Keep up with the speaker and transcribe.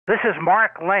This is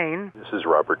Mark Lane. This is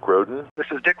Robert Groden. This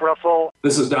is Dick Russell.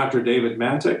 This is Dr. David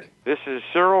Mantic. This is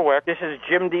Cyril Weck. This is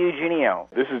Jim DiEugenio.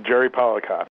 This is Jerry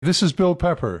Pollicott. This is Bill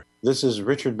Pepper. This is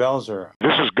Richard Belzer.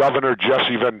 This is Governor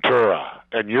Jesse Ventura,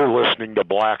 and you're listening to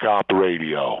Black Op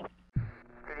Radio.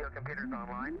 Video computers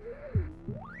online.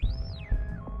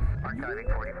 Archiving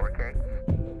 44K.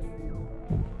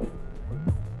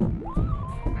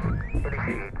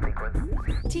 Initiate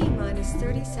sequence. T-minus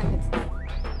 30 seconds.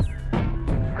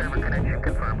 Server connection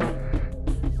confirmed.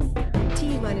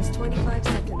 T-minus 25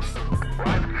 seconds.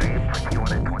 Live stream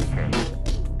 21 at 20K.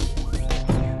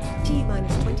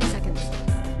 T-minus 20 seconds.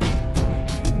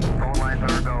 Phone lines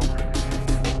are go.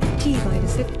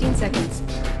 T-minus 15 seconds.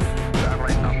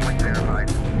 Satellite uplink verified.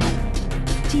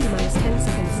 T-minus 10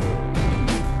 seconds.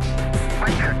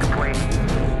 Flight check complete.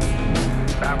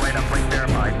 Satellite uplink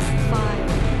verified. 5,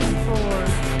 4,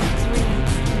 3,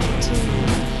 2,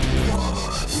 1.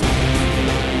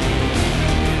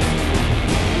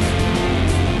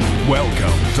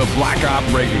 Welcome to Black Op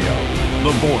Radio,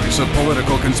 the voice of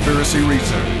political conspiracy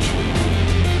research.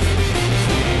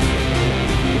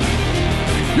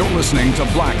 You're listening to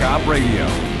Black Op Radio,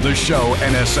 the show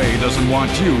NSA doesn't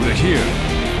want you to hear.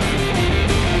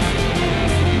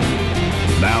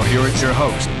 Now here is your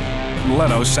host,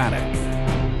 Leno Sanek.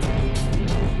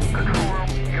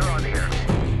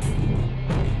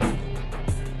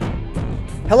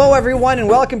 Hello everyone and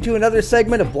welcome to another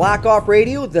segment of Black Op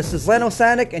Radio. This is Leno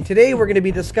Sanek and today we're going to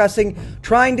be discussing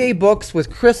Trying Day books with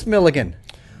Kris Millegan.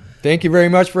 Thank you very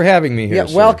much for having me here. Yeah,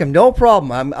 sir. Welcome. No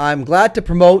problem. I'm glad to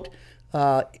promote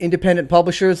independent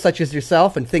publishers such as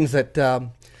yourself and things that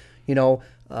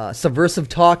subversive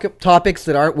topics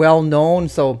that aren't well known.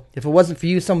 So if it wasn't for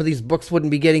you, some of these books wouldn't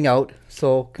be getting out.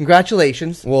 So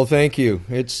congratulations. Well, thank you.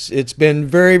 It's been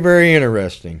very, very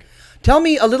interesting. Tell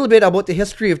me a little bit about the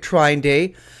history of Trying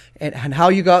Day and how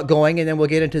you got going, and then we'll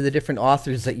get into the different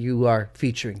authors that you are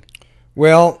featuring.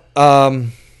 Well,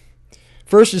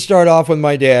 first to start off with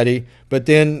my daddy, but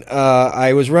then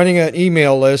I was running an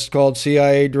email list called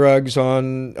CIA Drugs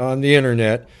on the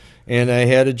internet, and I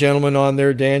had a gentleman on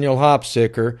there, Daniel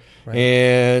Hopsicker, right.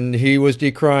 And he was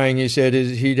decrying. He said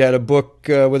he'd had a book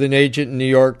with an agent in New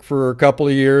York for a couple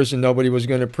of years, and nobody was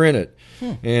going to print it.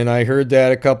 And I heard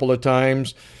that a couple of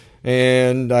times.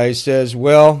 And I says,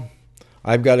 well,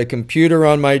 I've got a computer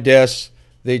on my desk.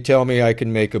 They tell me I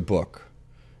can make a book.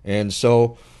 And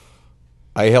so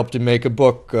I helped him make a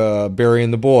book, Burying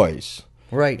the Boys.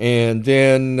 Right. And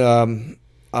then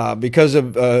because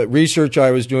of research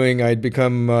I was doing, I'd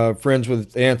become friends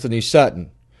with Anthony Sutton.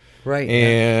 Right.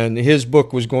 And his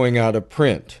book was going out of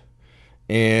print.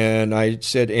 And I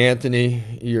said, Anthony,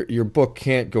 your book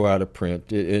can't go out of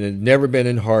print. It had never been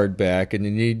in hardback, and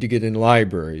you need to get in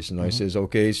libraries. And I says,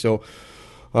 okay. So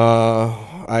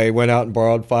I went out and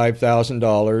borrowed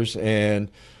 $5,000 and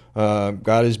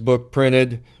got his book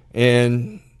printed.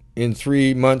 And in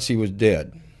 3 months, he was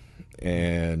dead.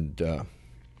 And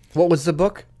what was the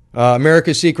book?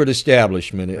 America's Secret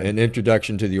Establishment, An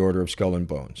Introduction to the Order of Skull and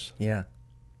Bones. Yeah.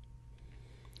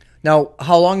 Now,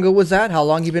 how long ago was that? How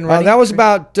long you been writing? That was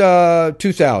about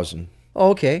 2000. Oh,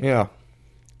 okay. Yeah.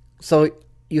 So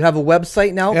you have a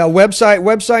website now? Yeah,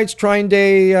 website's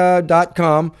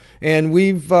tryingday.com, and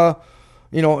we've,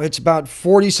 it's about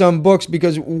 40-some books,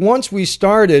 because once we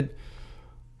started,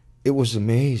 it was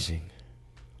amazing.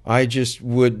 I just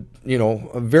would,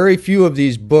 very few of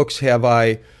these books have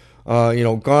I,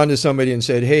 gone to somebody and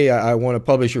said, hey, I want to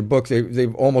publish your book.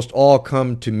 They've almost all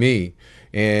come to me,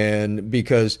 and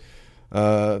because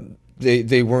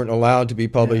they weren't allowed to be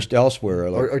published elsewhere.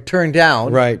 Or turned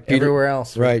down everywhere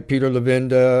else. Right. Peter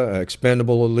Levinda,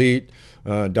 Expendable Elite,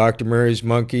 Dr. Mary's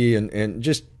Monkey, and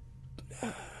just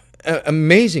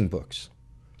amazing books.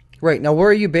 Right. Now, where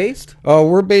are you based?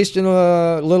 We're based in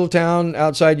a little town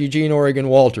outside Eugene, Oregon,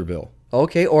 Walterville.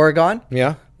 Okay, Oregon?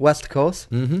 Yeah. West Coast?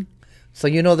 Mm-hmm. So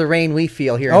you know the rain we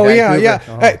feel here in Vancouver. Yeah.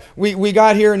 Oh. Hey, we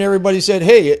got here and everybody said,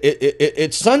 hey,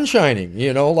 it's sun shining,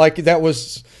 like that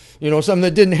was, something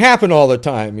that didn't happen all the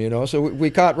time, So we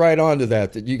caught right on to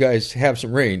that you guys have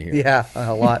some rain here. Yeah,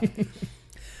 a lot.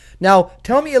 Now,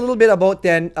 tell me a little bit about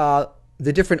then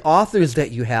the different authors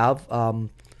that you have.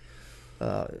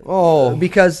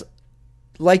 Because,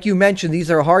 like you mentioned,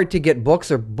 these are hard to get books,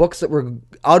 or books that were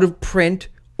out of print,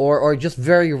 or just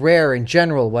very rare in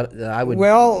general. Daniel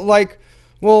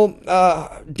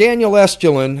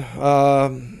Estulin,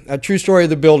 A True Story of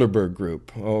the Bilderberg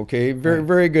Group. Okay,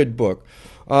 very good book.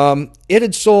 It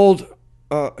had sold,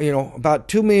 about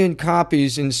 2 million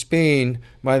copies in Spain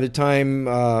by the time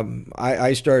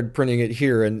I started printing it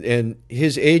here, and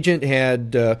his agent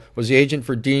was the agent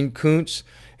for Dean Koontz,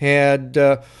 had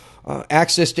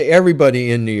access to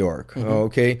everybody in New York,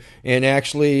 okay? And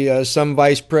actually, some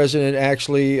vice president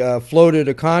actually floated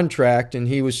a contract, and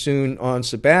he was soon on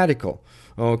sabbatical,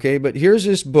 okay? But here's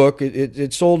this book.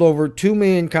 It sold over 2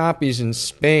 million copies in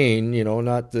Spain,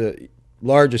 not the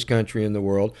largest country in the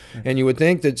world. And you would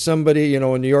think that somebody,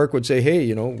 in New York would say,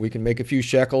 hey, we can make a few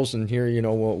shekels, and here,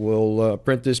 we'll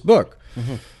print this book.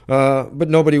 But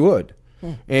nobody would.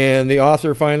 And the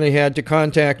author finally had to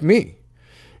contact me.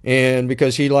 And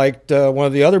because he liked one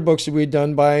of the other books that we'd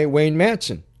done by Wayne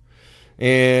Matson.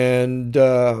 And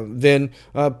then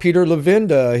Peter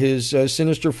Levinda, his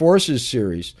Sinister Forces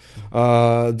series,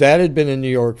 that had been in New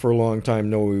York for a long time.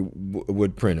 No, we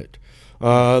would print it.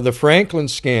 The Franklin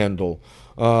scandal,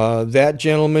 that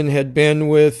gentleman had been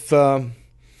with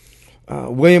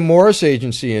William Morris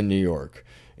Agency in New York.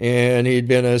 And he'd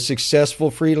been a successful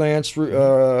freelance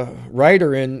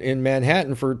writer in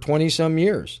Manhattan for 20-some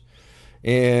years.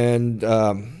 And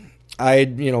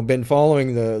I'd been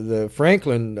following the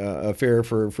Franklin affair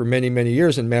for many, many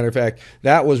years. And matter of fact,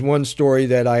 that was one story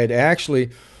that I had actually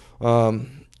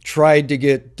tried to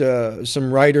get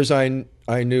some writers I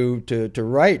knew to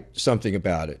write something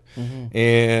about it.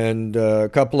 And a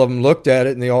couple of them looked at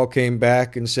it, and they all came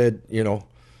back and said,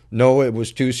 no, it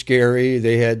was too scary.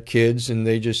 They had kids, and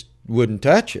they just wouldn't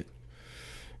touch it.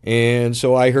 And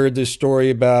so I heard this story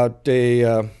about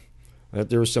that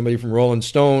there was somebody from Rolling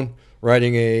Stone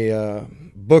writing a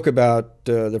book about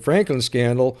the Franklin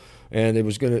scandal, and he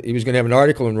was gonna have an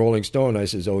article in Rolling Stone. I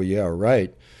says, "Oh yeah,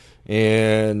 right."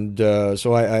 And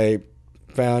so I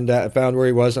found where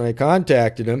he was, and I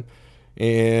contacted him,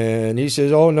 and he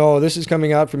says, "Oh no, this is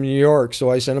coming out from New York." So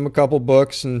I sent him a couple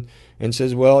books and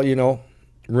says, "Well,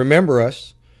 remember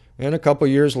us." And a couple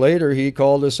years later, he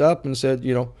called us up and said,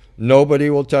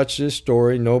 nobody will touch this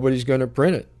story. Nobody's going to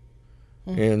print it.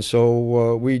 And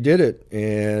so we did it.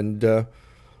 And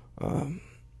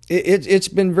it's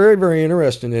been very, very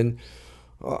interesting. And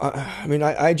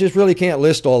I just really can't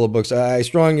list all the books. I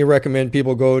strongly recommend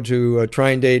people go to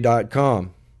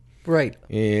tryingday.com. Right.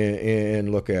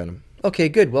 And look at them. Okay,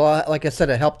 good. Well, like I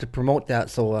said, I helped to promote that,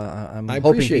 so I'm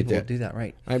hoping people will do that.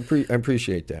 Right. I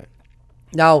appreciate that.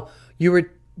 Now, you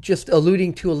were just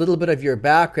alluding to a little bit of your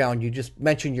background. You just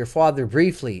mentioned your father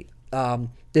briefly.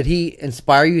 Did he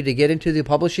inspire you to get into the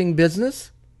publishing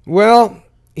business? Well,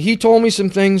 he told me some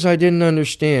things I didn't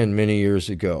understand many years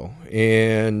ago,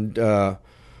 and that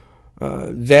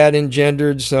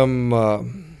engendered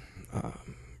some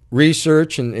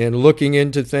research and looking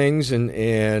into things. And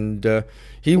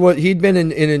he'd been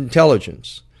in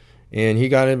intelligence. And he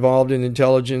got involved in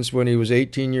intelligence when he was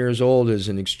 18 years old as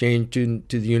an exchange student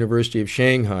to the University of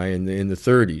Shanghai in the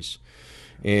 30s.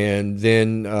 And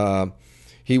then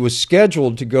he was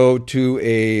scheduled to go to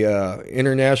a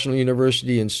international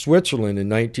university in Switzerland in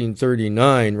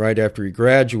 1939, right after he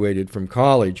graduated from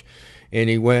college. And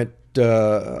he went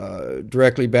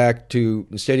directly back to,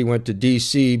 instead he went to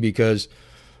D.C. because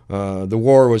the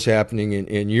war was happening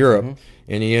in Europe.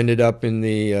 And he ended up in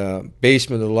the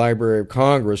basement of the Library of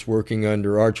Congress working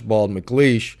under Archibald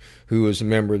MacLeish, who was a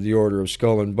member of the Order of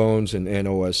Skull and Bones and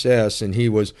OSS. And he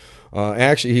was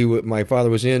my father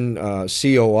was in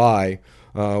COI,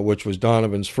 which was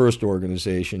Donovan's first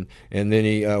organization. And then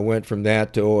he went from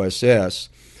that to OSS.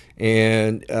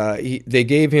 And they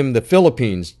gave him the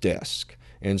Philippines desk.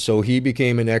 And so he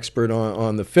became an expert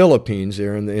on the Philippines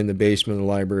there in the basement of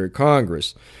the Library of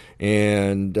Congress.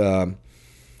 And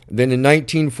then in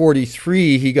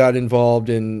 1943, he got involved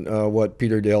in what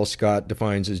Peter Dale Scott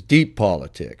defines as deep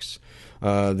politics.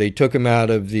 They took him out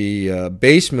of the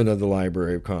basement of the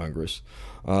Library of Congress,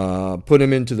 put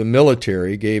him into the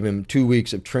military, gave him 2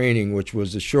 weeks of training, which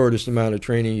was the shortest amount of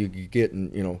training you could get,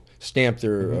 and stamp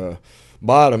their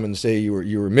bottom and say you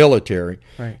were military,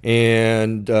 right.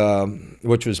 And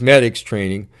which was medics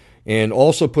training, and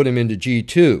also put him into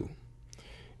G2.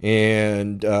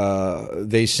 And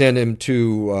they sent him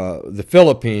to the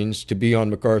Philippines to be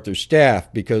on MacArthur's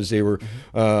staff because they were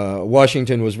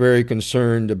Washington was very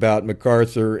concerned about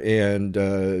MacArthur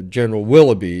and General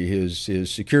Willoughby, his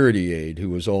security aide, who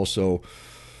was also,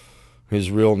 his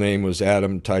real name was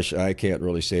Adam Teisch. I can't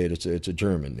really say it. It's a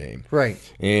German name. Right.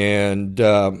 And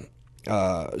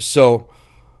so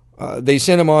they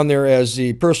sent him on there as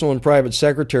the personal and private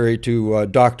secretary to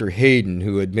Dr. Hayden,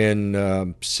 who had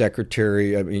been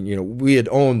secretary. I mean, we had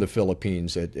owned the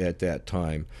Philippines at that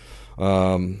time.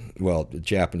 Well, the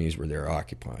Japanese were there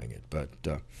occupying it, but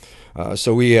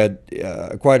so we had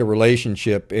quite a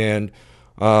relationship. And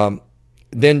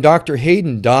then Dr.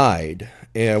 Hayden died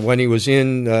when he was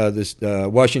in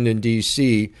Washington,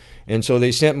 D.C., and so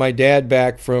they sent my dad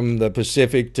back from the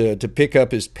Pacific to pick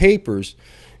up his papers.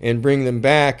 and bring them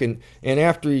back. And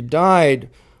after he died,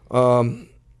 when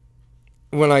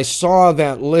I saw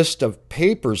that list of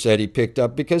papers that he picked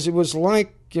up, because it was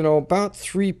like, about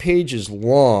 3 pages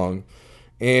long,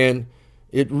 and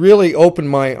it really opened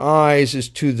my eyes as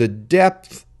to the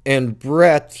depth and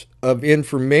breadth of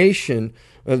information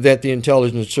that the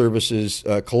intelligence services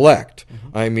collect.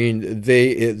 I mean,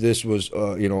 this was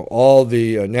all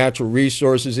the natural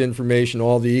resources information,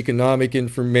 all the economic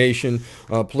information,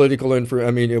 political info.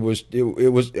 I mean, it was.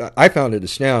 I found it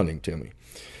astounding to me.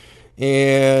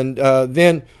 And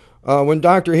then when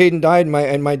Dr. Hayden died,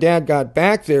 and my dad got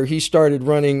back there, he started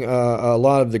running a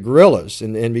lot of the guerrillas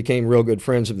and became real good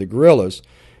friends of the guerrillas.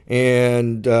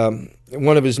 And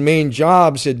one of his main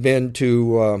jobs had been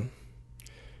to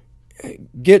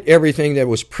get everything that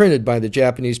was printed by the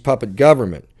Japanese puppet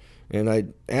government. And I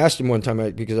asked him one time,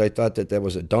 because I thought that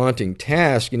was a daunting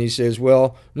task, and he says,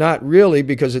 well, not really,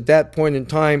 because at that point in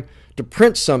time, to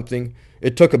print something,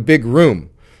 it took a big room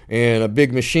and a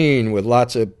big machine with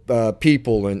lots of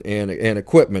people and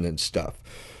equipment and stuff.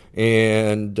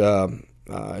 And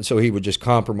so he would just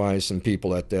compromise some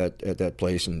people at that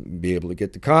place and be able to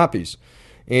get the copies.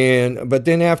 But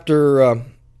then after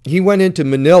he went into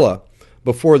Manila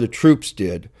before the troops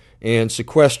did, and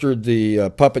sequestered the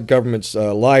puppet government's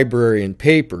library and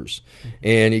papers.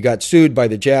 And he got sued by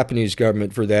the Japanese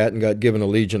government for that and got given a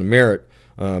Legion of Merit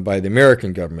by the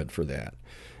American government for that.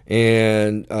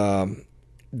 And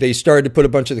they started to put a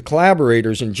bunch of the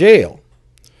collaborators in jail.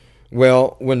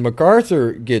 Well, when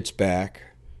MacArthur gets back,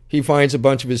 he finds a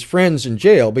bunch of his friends in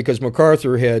jail because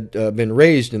MacArthur had been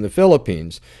raised in the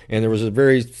Philippines, and there was a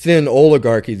very thin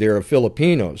oligarchy there of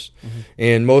Filipinos,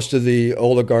 and most of the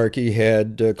oligarchy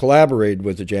had collaborated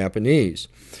with the Japanese.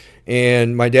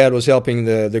 And my dad was helping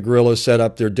the guerrillas set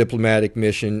up their diplomatic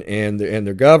mission and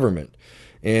their government.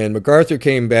 And MacArthur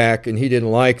came back, and he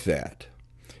didn't like that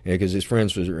because his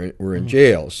friends were in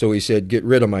jail. So he said, get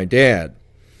rid of my dad.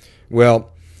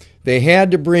 Well, they had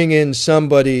to bring in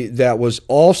somebody that was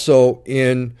also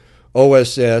in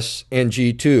OSS and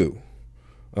G2,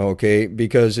 okay,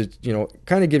 because it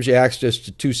kind of gives you access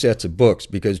to 2 sets of books,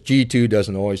 because G2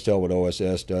 doesn't always tell what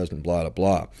OSS does and blah, blah,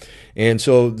 blah. And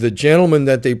so the gentleman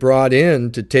that they brought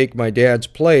in to take my dad's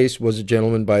place was a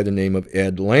gentleman by the name of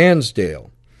Ed Lansdale.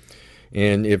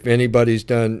 And if anybody's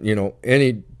done,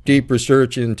 any deep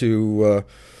research into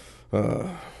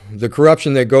the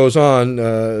corruption that goes on,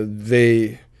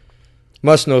 they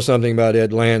must know something about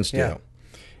Ed Lansdale.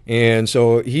 Yeah. And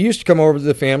so he used to come over to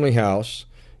the family house,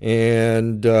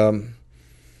 and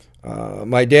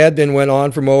my dad then went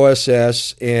on from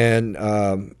OSS, and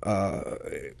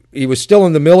he was still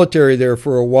in the military there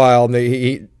for a while. And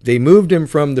they moved him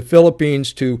from the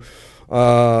Philippines to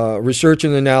research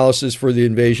and analysis for the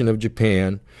invasion of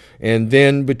Japan. And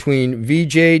then between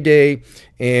VJ Day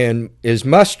and his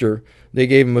muster, they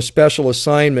gave him a special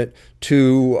assignment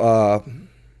to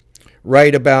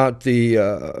write about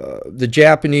the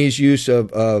Japanese use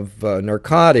of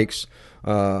narcotics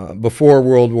before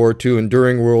World War II and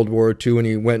during World War II, and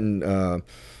he went and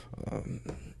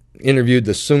interviewed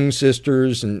the Sung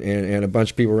sisters and a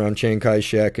bunch of people around Chiang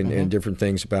Kai-shek and different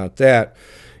things about that.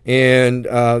 And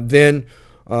then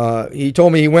he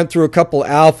told me he went through a couple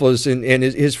alphas, and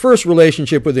his first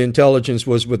relationship with the intelligence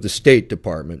was with the State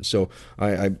Department. So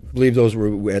I believe those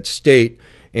were at State.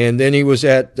 And then he was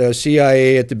at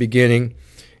CIA at the beginning,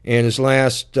 and his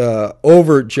last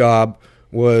overt job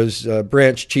was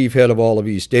branch chief head of all of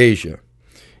East Asia.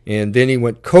 And then he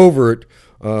went covert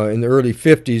in the early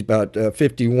 50s, about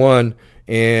 51,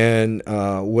 and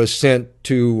was sent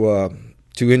to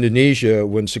Indonesia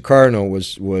when Sukarno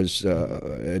was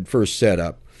had first set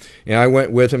up. And I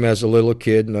went with him as a little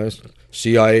kid, and I was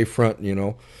CIA front,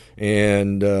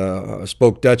 and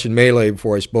spoke Dutch and Malay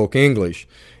before I spoke English.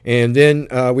 And then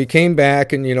we came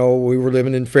back, and, we were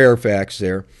living in Fairfax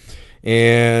there.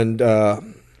 And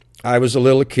I was a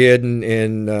little kid,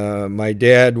 and my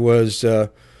dad was,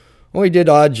 he did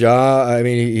odd job. I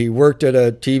mean, he worked at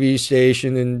a TV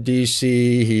station in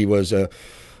D.C. He was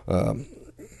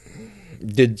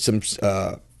did some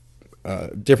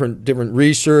different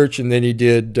research, and then he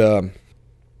did,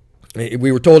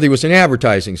 we were told he was an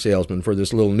advertising salesman for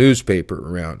this little newspaper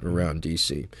around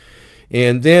D.C.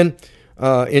 And then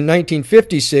in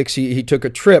 1956, he took a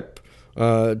trip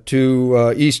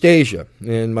to East Asia,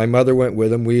 and my mother went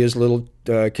with him. We, as little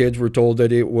kids, were told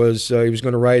that it was he was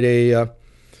going to write a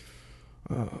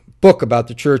book about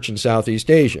the church in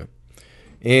Southeast Asia.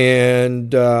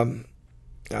 And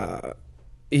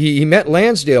he met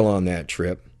Lansdale on that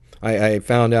trip. I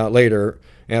found out later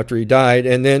after he died.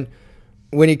 And then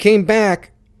when he came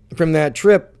back from that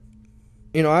trip,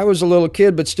 I was a little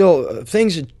kid, but still,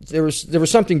 there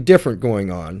was something different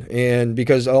going on, and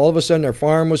because all of a sudden our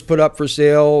farm was put up for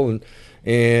sale,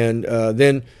 and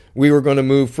then we were going to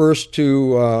move first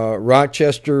to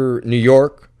Rochester, New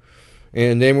York,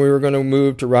 and then we were going to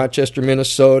move to Rochester,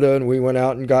 Minnesota, and we went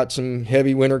out and got some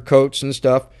heavy winter coats and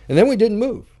stuff, and then we didn't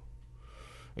move.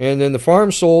 And then the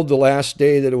farm sold the last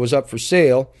day that it was up for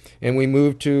sale, and we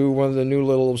moved to one of the new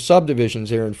little subdivisions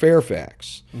there in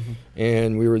Fairfax. Mm-hmm.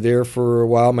 And we were there for a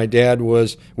while. My dad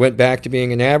went back to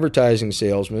being an advertising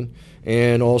salesman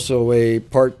and also a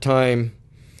part-time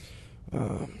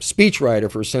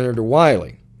speechwriter for Senator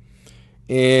Wiley.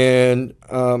 And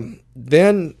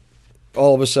then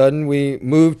all of a sudden we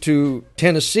moved to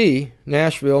Tennessee,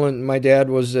 Nashville, and my dad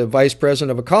was a vice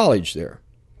president of a college there.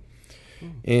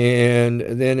 And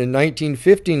then in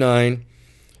 1959,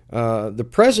 the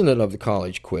president of the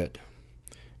college quit.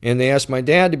 And they asked my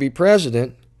dad to be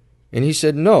president, and he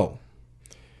said no.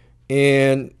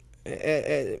 And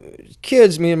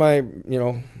kids, me and my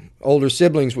older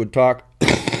siblings would talk,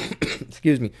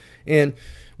 excuse me, and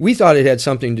we thought it had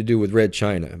something to do with Red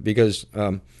China because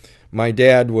my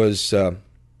dad was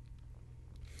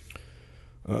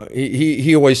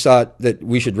he always thought that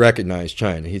we should recognize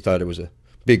China. He thought it was a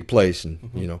big place,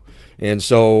 and and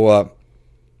so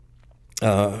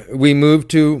we moved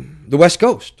to the West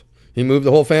Coast. He moved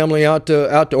the whole family out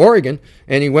to Oregon,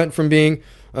 and he went from being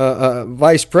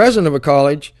vice president of a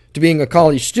college to being a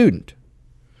college student.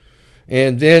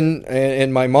 And then,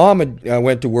 and my mom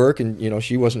went to work, and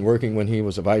she wasn't working when he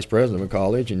was a vice president of a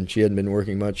college, and she hadn't been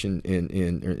working much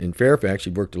in Fairfax. She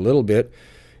worked a little bit,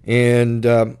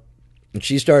 and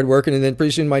she started working, and then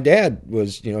pretty soon my dad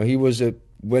was,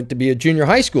 went to be a junior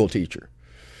high school teacher.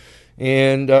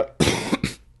 And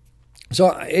so,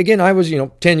 again, I was,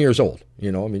 10 years old,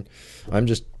 I'm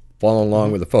just following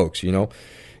along with the folks,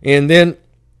 And then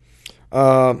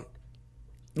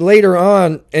later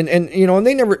on, and he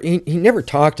never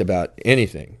talked about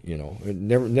anything,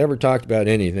 never talked about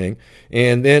anything.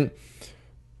 And then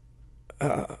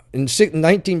in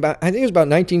I think it was about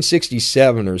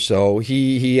 1967 or so,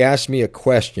 he asked me a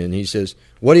question. He says,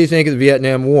 "What do you think of the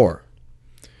Vietnam War?"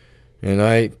 And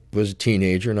I was a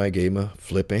teenager, and I gave him a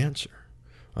flip answer.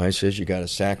 I says, "You got a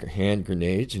sack of hand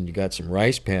grenades, and you got some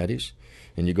rice patties,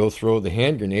 and you go throw the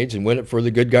hand grenades and win it for the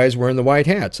good guys wearing the white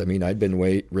hats." I mean, I'd been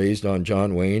raised on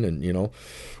John Wayne and,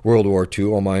 World War II.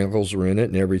 All my uncles were in it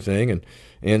and everything.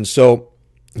 And so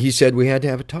he said we had to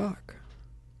have a talk.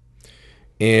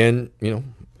 And,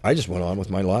 I just went on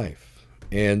with my life.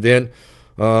 And then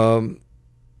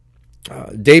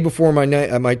day before my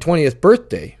 20th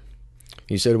birthday,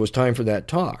 he said it was time for that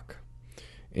talk.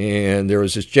 And there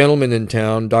was this gentleman in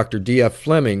town, Dr. D.F.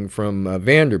 Fleming from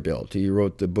Vanderbilt. He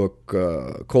wrote the book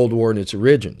Cold War and Its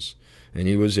Origins. And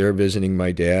he was there visiting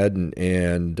my dad.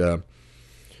 And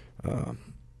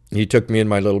he took me in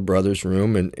my little brother's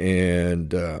room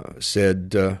and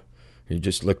said, he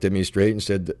just looked at me straight and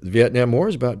said, "The Vietnam War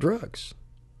is about drugs.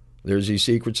 There's these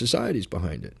secret societies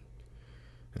behind it."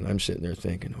 And I'm sitting there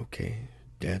thinking, okay,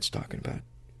 Dad's talking about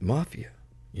mafia,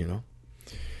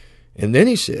 And then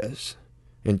he says,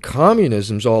 "And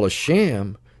communism's all a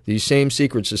sham. These same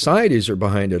secret societies are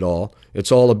behind it all.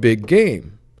 It's all a big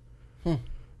game."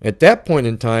 At that point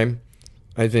in time,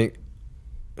 I think,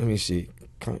 let me see,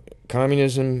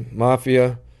 communism,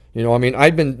 mafia,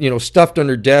 I'd been, stuffed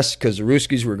under desks because the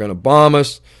Ruskies were going to bomb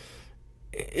us.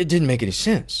 It didn't make any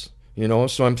sense,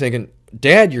 So I'm thinking,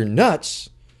 "Dad, you're nuts.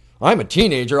 I'm a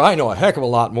teenager. I know a heck of a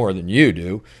lot more than you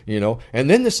do, And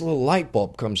then this little light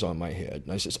bulb comes on my head.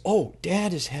 And I says, "Oh,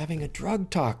 Dad is having a drug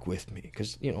talk with me."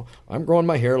 Because, I'm growing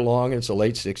my hair long, and it's the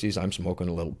late 60s. I'm smoking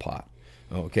a little pot.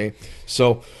 Okay?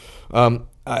 So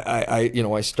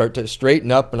I start to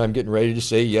straighten up, and I'm getting ready to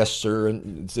say yes, sir,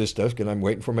 and this stuff. And I'm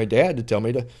waiting for my dad to tell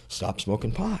me to stop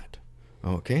smoking pot.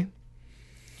 Okay?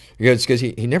 Because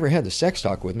he never had the sex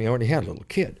talk with me. I already had a little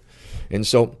kid. And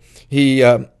so he...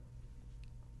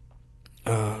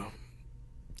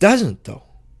 doesn't, though.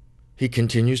 He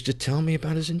continues to tell me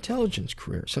about his intelligence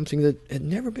career, something that had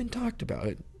never been talked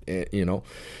about,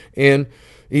 And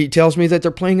he tells me that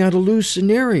they're playing out a loose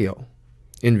scenario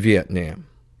in Vietnam.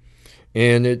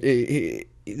 And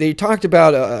they talked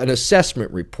about an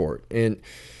assessment report. And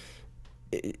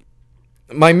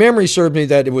my memory served me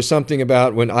that it was something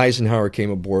about when Eisenhower came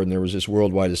aboard, and there was this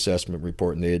worldwide assessment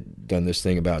report, and they had done this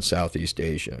thing about Southeast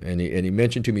Asia. And he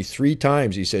mentioned to me 3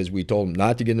 times, he says, we told him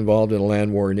not to get involved in a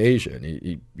land war in Asia. And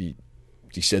he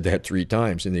said that 3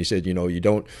 times. And they said, you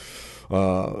don't,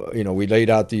 we laid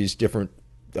out these different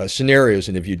scenarios,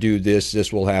 and if you do this,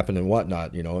 this will happen and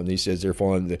whatnot, And he says they're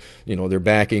following they're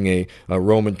backing a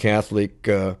Roman Catholic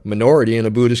minority in a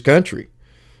Buddhist country.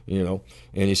 And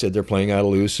he said they're playing out a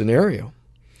loose scenario.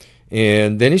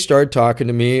 And then he started talking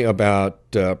to me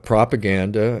about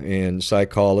propaganda and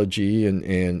psychology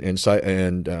and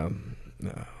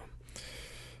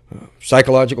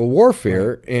psychological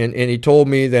warfare, right. and he told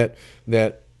me that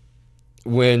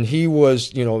when he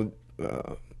was an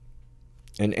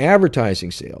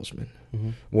advertising salesman,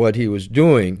 what he was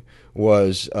doing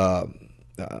was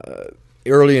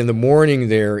early in the morning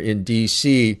there in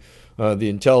D.C., the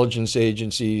intelligence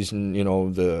agencies and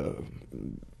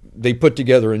they put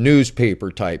together a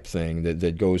newspaper type thing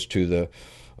that goes to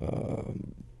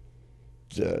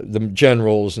the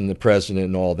generals and the president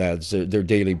and all that. It's their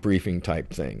daily briefing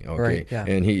type thing. Okay, right, yeah.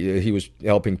 And he was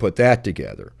helping put that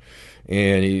together,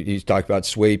 and he talked about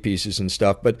sway pieces and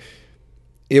stuff. But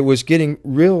it was getting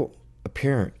real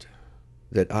apparent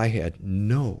that I had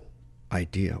no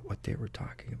idea what they were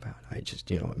talking about. I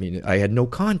just, I had no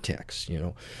context.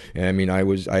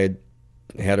 I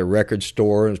had a record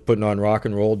store and was putting on rock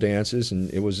and roll dances, and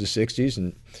it was the 60s,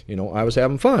 and I was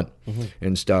having fun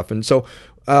and stuff. And so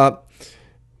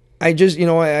I just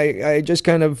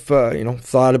kind of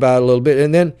thought about it a little bit.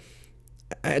 And then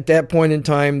at that point in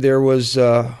time there was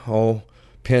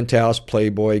Penthouse,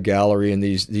 Playboy, Gallery, and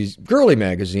these girly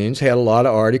magazines had a lot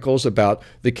of articles about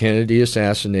the Kennedy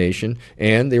assassination,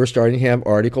 and they were starting to have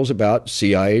articles about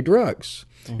CIA drugs.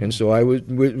 And so I was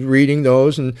reading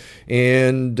those, and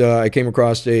I came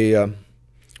across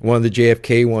one of the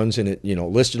JFK ones, and it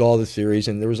listed all the theories,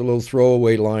 and there was a little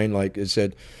throwaway line like it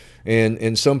said,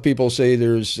 and some people say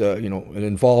there's an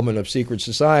involvement of secret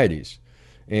societies,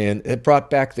 and it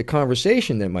brought back the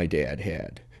conversation that my dad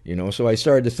had. So I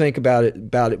started to think about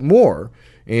it more,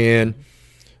 and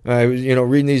I was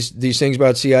reading these things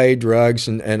about CIA drugs,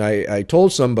 and I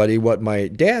told somebody what my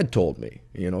dad told me,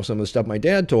 some of the stuff my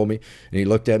dad told me, and he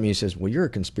looked at me and he says, "Well, you're a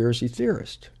conspiracy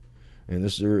theorist," and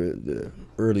this is the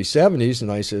early 70s,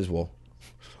 and I says, "Well,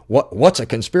 what's a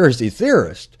conspiracy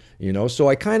theorist?" So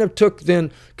I kind of took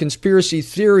then conspiracy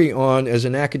theory on as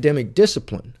an academic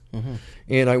discipline,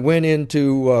 and I went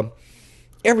into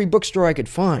every bookstore I could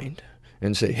find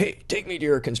and say, "Hey, take me to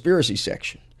your conspiracy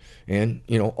section." And,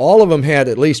 all of them had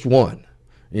at least one,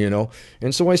 And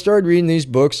so I started reading these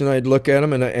books, and I'd look at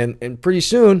them, and pretty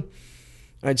soon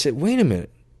I'd say, wait a minute,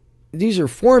 these are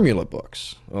formula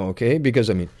books, okay?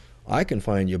 Because, I can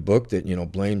find you a book that,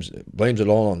 blames it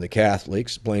all on the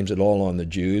Catholics, blames it all on the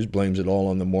Jews, blames it all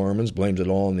on the Mormons, blames it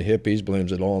all on the hippies,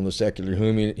 blames it all on the secular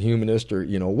humanist or,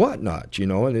 whatnot,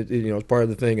 and it's part of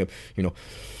the thing of,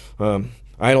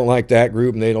 I don't like that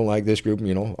group, and they don't like this group,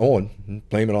 and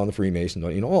blame it on the Freemasons,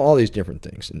 all these different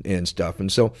things and stuff.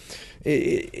 And so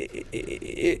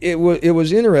it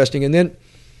was interesting. And then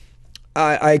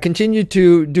I continued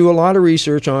to do a lot of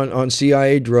research on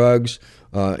CIA drugs,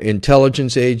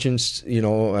 intelligence agents,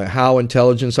 how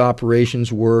intelligence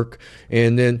operations work.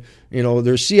 And then,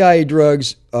 there's CIA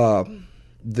drugs,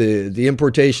 the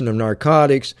importation of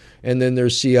narcotics, and then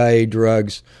there's CIA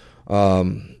drugs,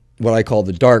 what I call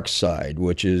the dark side,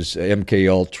 which is MK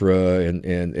Ultra and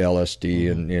LSD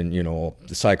and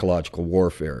the psychological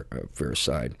warfare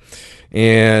side.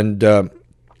 And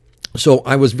so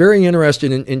I was very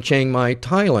interested in Chiang Mai,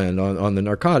 Thailand on the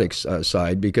narcotics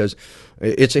side, because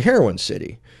it's a heroin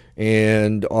city.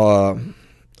 And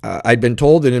I'd been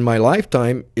told that in my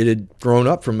lifetime it had grown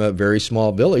up from a very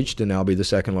small village to now be the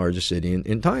second largest city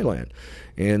in Thailand.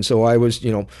 And so I was,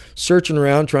 searching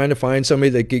around trying to find somebody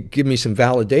that could give me some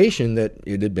validation that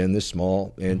it had been this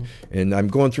small. And I'm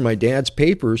going through my dad's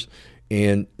papers,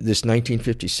 and this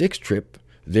 1956 trip,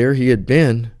 there he had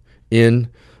been in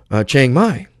Chiang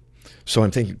Mai. So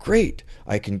I'm thinking, great,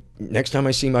 next time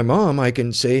I see my mom, I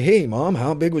can say, "Hey, Mom,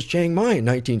 how big was Chiang Mai in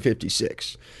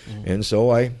 1956? And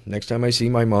so next time I see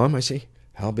my mom, I say,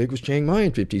 "How big was Chiang Mai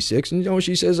in 56? And,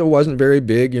 she says it wasn't very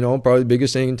big, probably the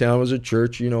biggest thing in town was a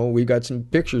church, we got some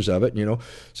pictures of it,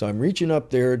 So I'm reaching up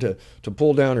there to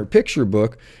pull down her picture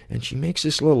book, and she makes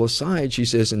this little aside. She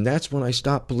says, "And that's when I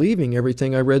stopped believing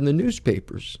everything I read in the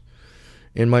newspapers."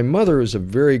 And my mother is a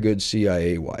very good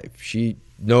CIA wife. She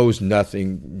knows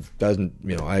nothing, doesn't,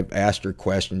 I've asked her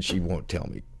questions, she won't tell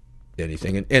me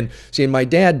anything. And see, my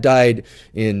dad died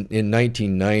in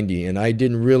 1990, and I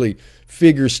didn't really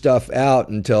figure stuff out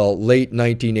until late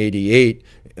 1988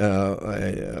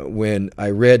 when I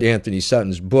read Anthony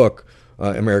Sutton's book,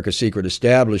 America's Secret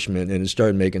Establishment, and it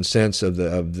started making sense of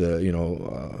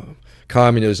the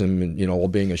communism and all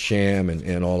being a sham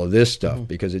and all of this stuff,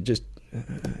 because it just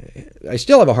I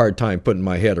still have a hard time putting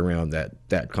my head around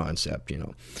that concept,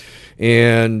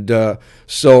 and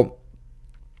so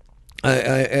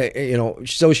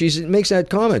so she makes that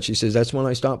comment. She says, "That's when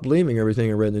I stopped believing everything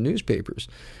I read in the newspapers."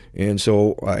 And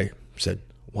so I said,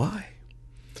 Why?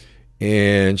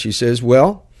 And she says,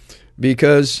 well,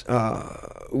 because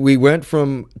we went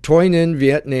from Toi Ninh,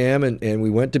 Vietnam, and we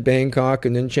went to Bangkok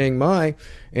and then Chiang Mai,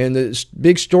 and the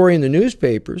big story in the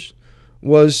newspapers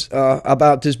was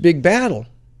about this big battle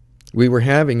we were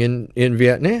having in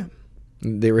Vietnam.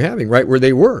 They were having right where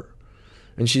they were.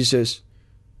 And she says,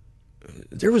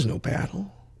 there was no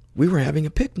battle. We were having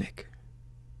a picnic.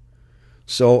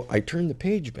 So I turned the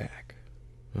page back,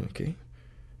 okay?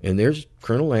 And there's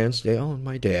Colonel Lansdale and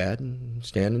my dad and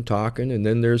standing talking, and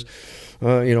then there's,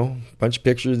 a bunch of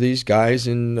pictures of these guys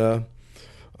in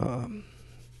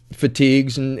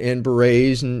fatigues and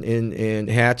berets and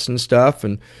hats and stuff,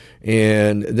 and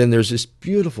then there's this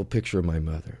beautiful picture of my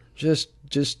mother, just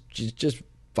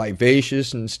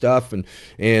vivacious and stuff,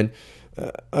 and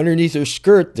underneath her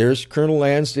skirt there's Colonel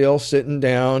Lansdale sitting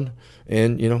down,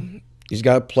 and he's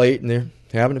got a plate and they're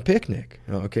having a picnic,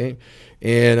 okay?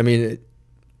 And I mean,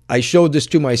 I showed this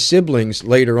to my siblings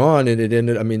later on, and it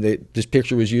ended. This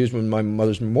picture was used in my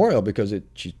mother's memorial because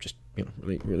she just,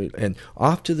 really. And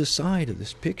off to the side of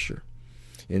this picture,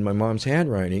 in my mom's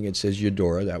handwriting, it says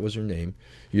Eudora. That was her name,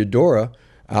 Eudora,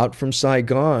 out from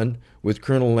Saigon with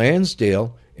Colonel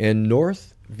Lansdale and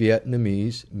North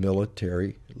Vietnamese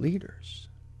military leaders.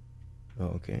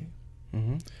 Okay,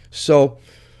 So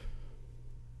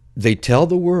they tell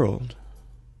the world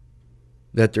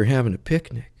that they're having a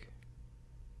picnic.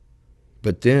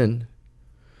 But then,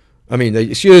 they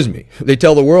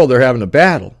tell the world they're having a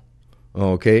battle.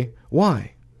 Okay?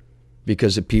 Why?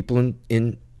 Because the people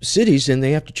in cities, then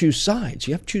they have to choose sides.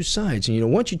 You have to choose sides.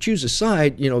 And, once you choose a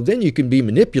side, then you can be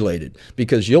manipulated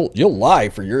because you'll lie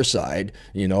for your side,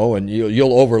 and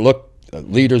you'll overlook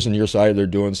leaders on your side, they're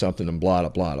doing something and blah,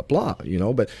 blah, blah, blah,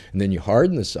 and then you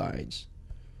harden the sides.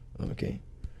 Okay?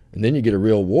 And then you get a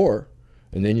real war.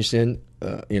 And then you send,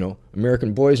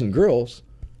 American boys and girls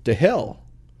to hell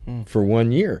for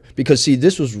 1 year. Because, see,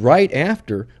 this was right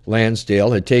after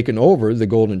Lansdale had taken over the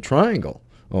Golden Triangle,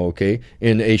 okay,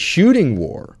 in a shooting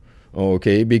war,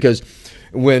 okay, because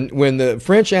when the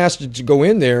French asked us to go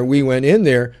in there, we went in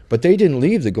there, but they didn't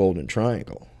leave the Golden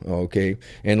Triangle, okay,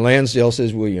 and Lansdale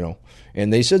says, well,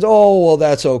 and they said, oh, well,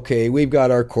 that's okay, we've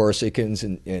got our Corsicans,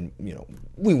 and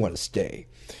we want to stay.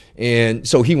 And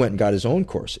so he went and got his own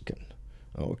Corsican,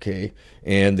 okay,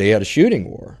 and they had a shooting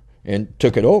war and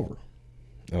took it over.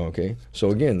 Okay, so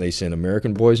again, they sent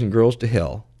American boys and girls to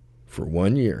hell for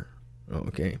 1 year.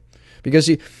 Okay, because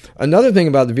see, another thing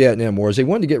about the Vietnam War is they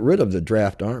wanted to get rid of the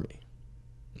draft army.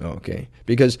 Okay,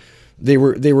 because they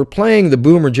were playing the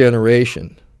boomer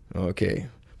generation. Okay,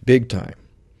 big time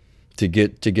to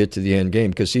get to the end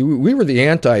game. Because see, we were the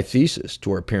antithesis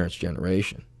to our parents'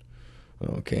 generation.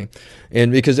 Okay,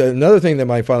 and because another thing that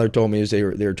my father told me is they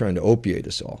were trying to opiate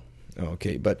us all.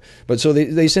 Okay, but so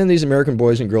they send these American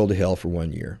boys and girls to hell for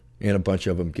 1 year, and a bunch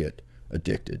of them get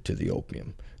addicted to the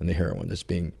opium and the heroin that's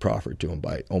being proffered to them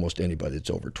by almost anybody that's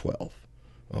over 12.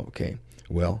 Okay,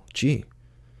 well, gee,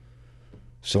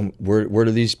 so where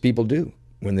do these people do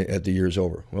when at the year's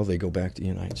over? Well, they go back to the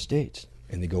United States,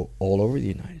 and they go all over the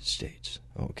United States.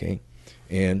 Okay,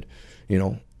 and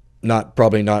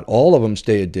probably not all of them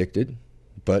stay addicted,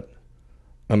 but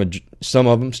some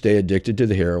of them stay addicted to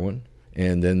the heroin.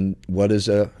 And then what does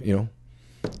a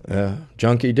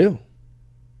junkie do?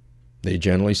 They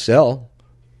generally sell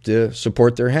to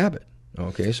support their habit.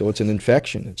 Okay, so it's an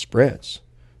infection. It spreads.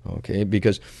 Okay,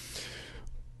 because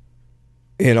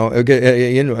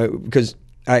because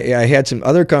I had some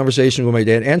other conversations with my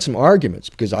dad and some arguments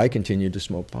because I continued to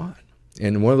smoke pot.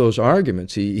 And in one of those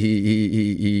arguments,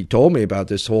 he told me about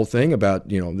this whole thing about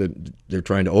that they're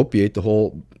trying to opiate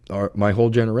my whole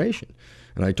generation.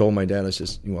 And I told my dad, I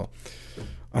says, well,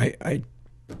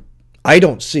 I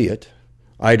don't see it,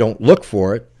 I don't look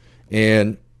for it,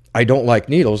 and I don't like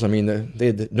needles. I mean,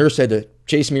 the nurse had to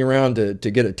chase me around to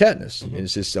get a tetanus.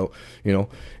 It's just so,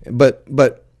 but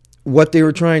what they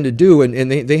were trying to do,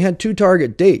 and they had two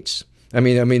target dates. I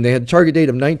mean, they had a target date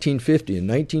of 1950. In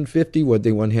 1950, what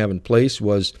they wanted to have in place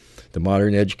was the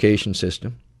modern education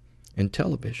system and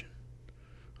television.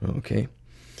 Okay,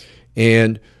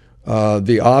 and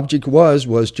the object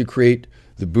was to create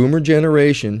the boomer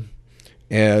generation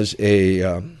as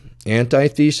a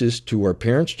antithesis to our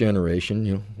parents'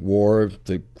 generation. War,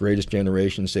 the greatest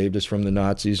generation, saved us from the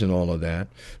Nazis and all of that.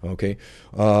 Okay,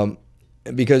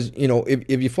 because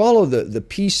if you follow the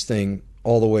peace thing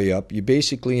all the way up, you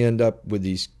basically end up with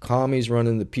these commies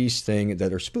running the peace thing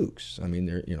that are spooks. I mean,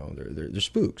 they're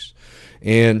spooks,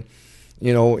 and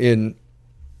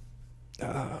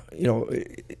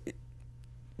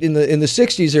in the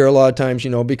 60s there, a lot of times,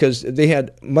 because they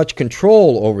had much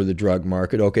control over the drug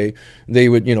market, okay, they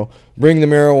would, bring the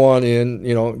marijuana in,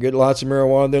 get lots of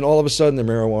marijuana, then all of a sudden the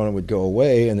marijuana would go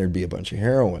away and there'd be a bunch of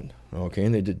heroin, okay,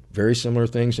 and they did very similar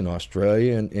things in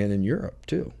Australia and in Europe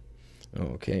too,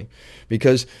 okay,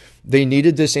 because they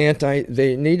needed this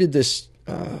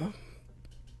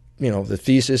the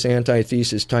thesis,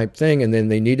 antithesis type thing, and then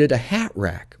they needed a hat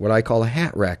rack, what I call a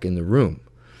hat rack in the room,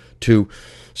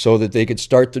 so that they could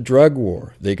start the drug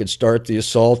war, they could start the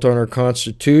assault on our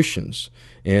constitutions,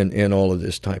 and all of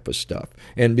this type of stuff.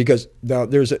 And because now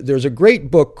there's a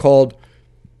great book called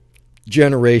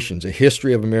Generations: A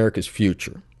History of America's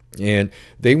Future. And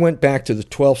they went back to the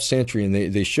 12th century, and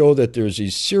they show that there's a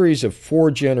series of 4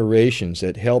 generations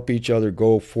that help each other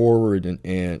go forward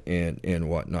and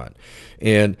whatnot.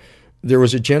 And there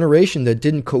was a generation that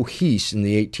didn't cohese in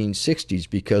the 1860s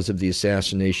because of the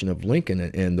assassination of Lincoln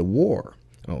and the war.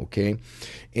 Okay,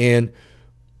 and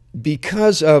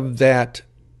because of that,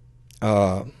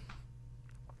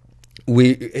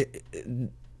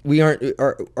 we aren't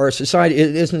our society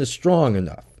isn't as strong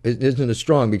enough. It isn't as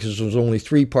strong because there's only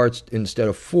 3 parts instead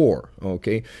of 4,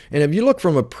 okay? And if you look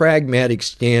from a pragmatic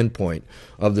standpoint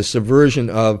of the subversion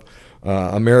of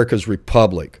America's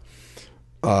republic,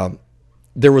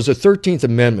 there was a 13th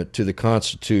Amendment to the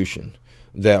Constitution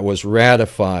that was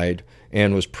ratified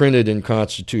and was printed in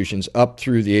constitutions up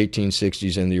through the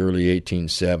 1860s and the early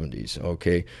 1870s,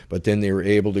 okay? But then they were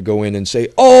able to go in and say,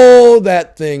 oh,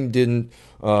 that thing didn't,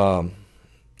 and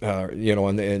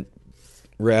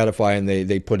ratify, and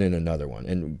they put in another one.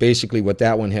 And basically what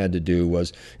that one had to do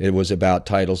was, it was about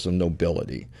titles of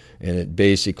nobility, and it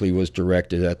basically was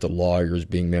directed at the lawyers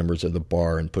being members of the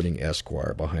bar and putting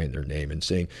Esquire behind their name and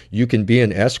saying, you can be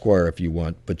an Esquire if you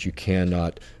want, but you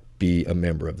cannot be a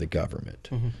member of the government.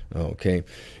 Okay,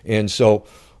 and so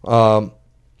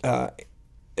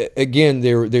again,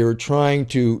 they were trying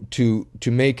to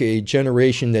make a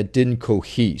generation that didn't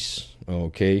cohese.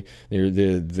 Okay,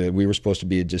 we were supposed to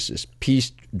be just this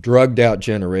drugged out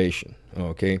generation.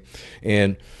 Okay,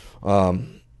 and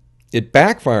it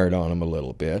backfired on them a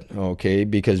little bit. Okay,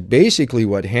 because basically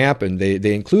what happened,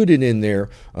 they included in there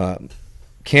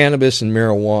cannabis and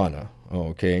marijuana.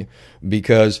 Okay,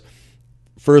 because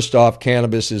first off,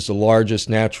 cannabis is the largest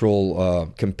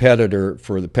natural competitor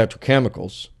for the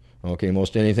petrochemicals. Okay,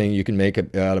 most anything you can make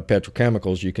out of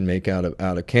petrochemicals, you can make out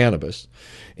of cannabis,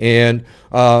 and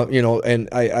and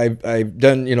I've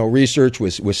done research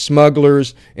with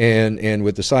smugglers and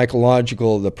with the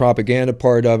psychological, the propaganda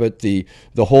part of it. The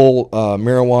whole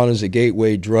marijuana as a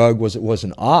gateway drug was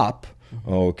an op,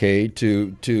 okay,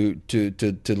 to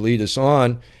lead us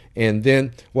on, and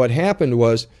then what happened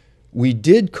was we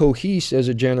did cohese as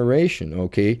a generation.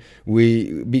 Okay,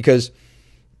 because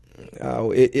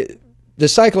the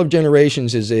cycle of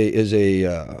generations is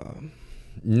a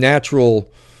natural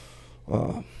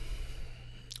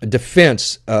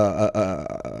defense,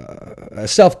 a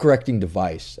self-correcting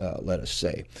device, let us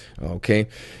say. Okay,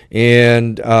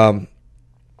 and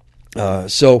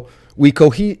so we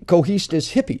cohesed as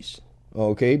hippies.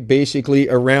 Okay, basically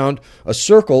around a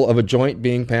circle of a joint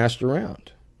being passed around.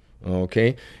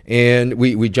 Okay, and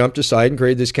we jumped aside and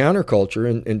created this counterculture,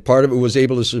 and part of it was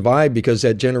able to survive because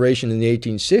that generation in the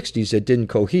 1860s that didn't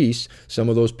cohese, some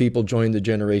of those people joined the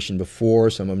generation before,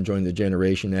 some of them joined the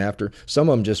generation after, some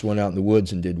of them just went out in the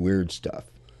woods and did weird stuff.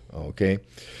 Okay,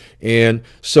 and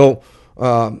so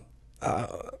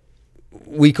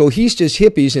we cohesed as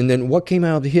hippies, and then what came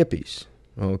out of the hippies?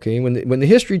 Okay, when the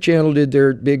History Channel did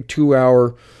their big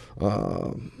 2-hour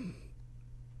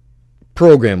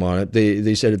program on it,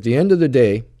 they said at the end of the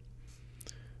day,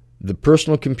 the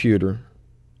personal computer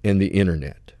and the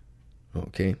internet.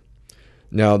 Okay,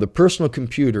 now the personal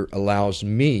computer allows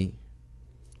me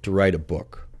to write a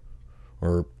book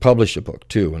or publish a book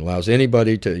too, and allows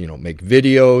anybody to make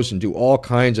videos and do all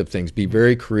kinds of things, be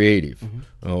very creative.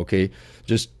 Okay,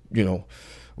 just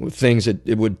things that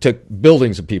it would take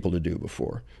buildings of people to do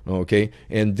before. Okay,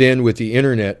 and then with the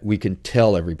internet we can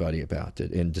tell everybody about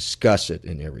it and discuss it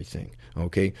and everything.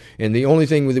 Okay, and the only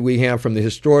thing that we have from the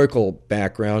historical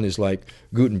background is like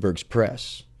Gutenberg's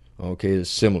press. Okay, it's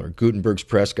similar. Gutenberg's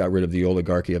press got rid of the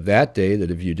oligarchy of that day,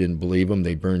 that if you didn't believe them,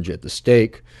 they burned you at the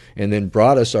stake, and then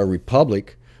brought us our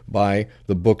republic by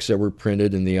the books that were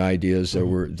printed and the ideas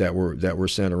that were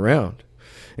sent around.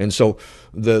 And so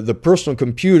the personal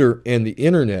computer and the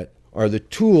internet are the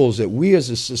tools that we as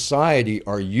a society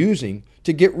are using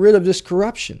to get rid of this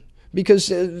corruption. Because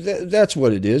that's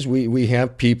what it is. We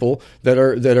have people that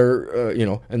are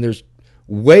and there's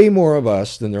way more of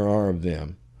us than there are of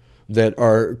them, that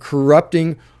are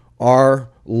corrupting our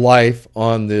life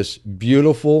on this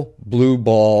beautiful blue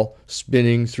ball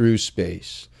spinning through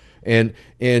space. And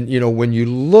when you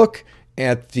look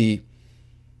at the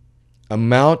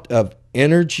amount of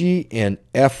energy and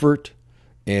effort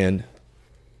and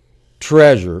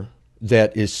treasure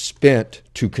that is spent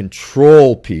to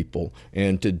control people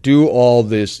and to do all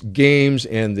this games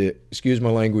and the, excuse my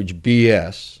language,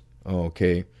 BS,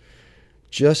 okay,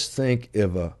 just think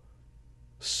if a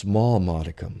small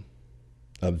modicum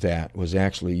of that was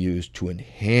actually used to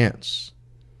enhance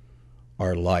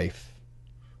our life.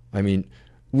 I mean,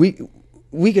 we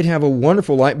could have a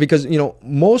wonderful life because,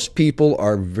 most people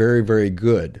are very, very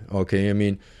good, okay? I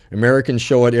mean, Americans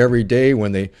show it every day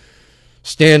when they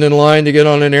stand in line to get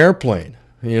on an airplane,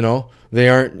 They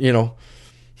aren't,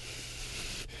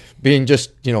 being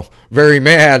just, very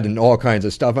mad and all kinds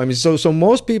of stuff. I mean, so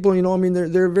most people,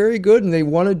 they're very good and they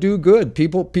want to do good.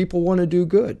 People want to do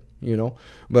good,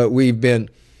 But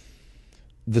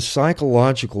the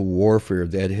psychological warfare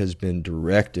that has been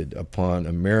directed upon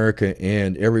America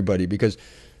and everybody, because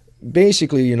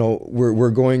basically,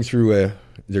 we're going through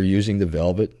they're using the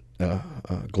velvet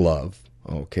glove,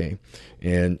 okay,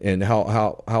 and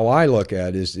how I look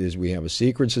at it is we have a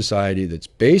secret society that's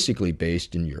basically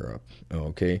based in Europe,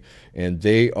 okay, and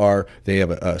they have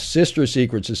a sister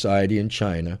secret society in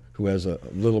China who has a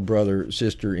little brother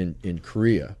sister in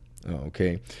Korea,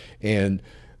 okay, and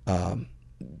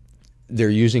they're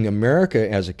using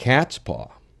America as a cat's paw,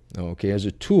 okay, as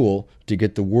a tool to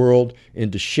get the world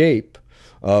into shape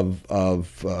of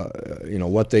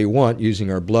what they want,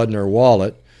 using our blood and our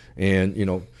wallet, and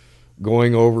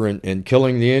going over and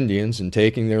killing the Indians and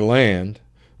taking their land,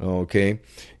 okay,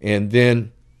 and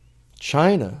then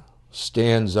China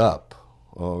stands up,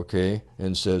 okay,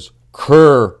 and says,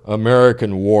 "Cur,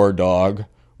 American war dog,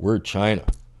 we're China,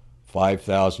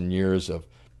 5,000 years of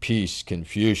peace,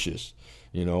 Confucius,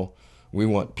 we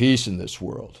want peace in this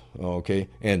world, okay,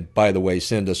 and by the way,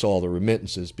 send us all the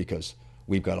remittances because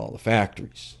we've got all the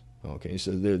factories." Okay,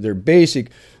 so their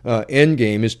basic end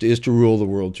game is to rule the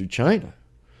world through China,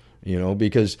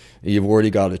 because you've already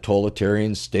got a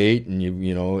totalitarian state, and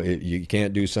you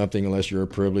can't do something unless you're a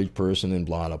privileged person, and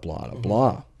blah blah blah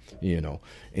blah,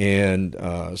 and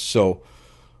so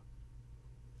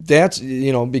that's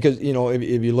because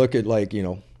if you look at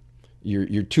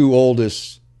your two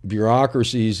oldest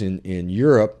bureaucracies in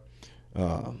Europe,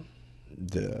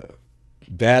 the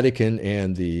Vatican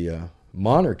and the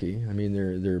monarchy, I mean,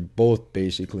 they're both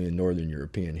basically in Northern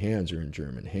European hands or in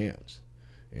German hands.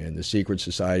 And the secret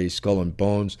society, Skull and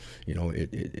Bones,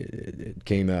 it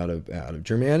came out of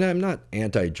Germany. And I'm not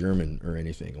anti-German or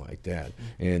anything like that.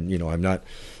 And I'm not,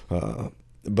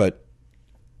 but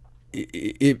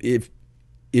if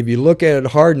you look at it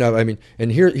hard enough, I mean,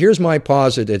 and here's my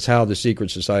posit: it's how the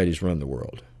secret societies run the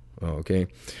world. Okay,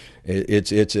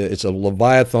 it's a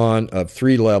leviathan of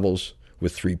 3 levels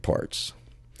with 3 parts.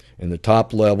 And the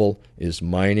top level is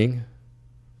mining,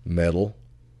 metal,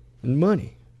 and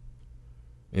money.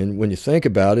 And when you think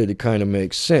about it, it kind of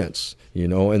makes sense,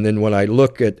 And then when I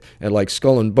look at like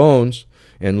Skull and Bones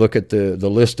and look at the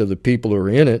list of the people who are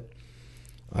in it,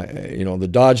 the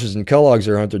Dodges and Kellogg's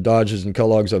aren't the Dodges and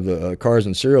Kellogg's of the cars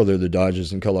and cereal. They're the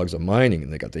Dodges and Kellogg's of mining.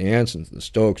 And they got the Ansons, the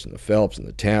Stokes, and the Phelps, and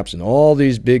the Tapps, and all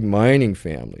these big mining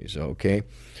families, okay?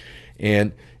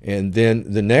 And then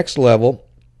the next level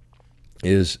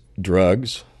is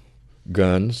drugs,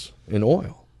 guns, and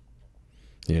oil.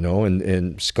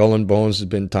 And Skull and Bones has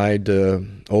been tied to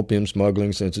opium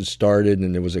smuggling since it started,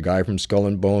 and there was a guy from Skull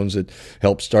and Bones that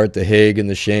helped start the Hague and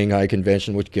the Shanghai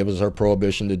Convention, which gives us our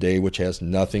prohibition today, which has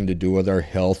nothing to do with our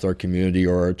health, our community,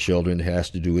 or our children. It has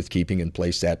to do with keeping in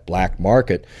place that black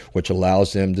market, which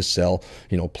allows them to sell,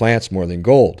 plants more than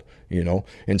gold,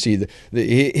 And see, the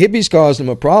hippies caused them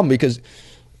a problem because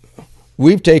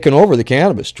we've taken over the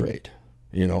cannabis trade,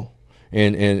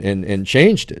 and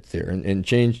changed it there, and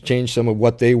changed some of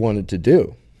what they wanted to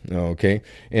do. Okay,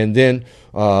 and then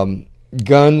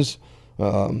guns.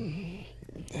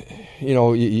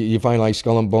 You find like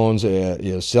Skull and Bones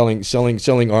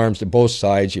selling arms to both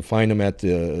sides. You find them at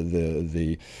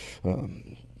the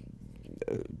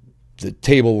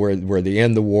table where they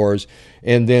end the wars.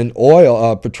 And then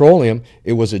oil, petroleum,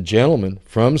 it was a gentleman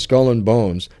from Skull and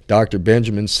Bones, Dr.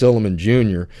 Benjamin Silliman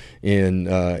Jr., in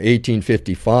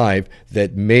 1855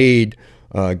 that made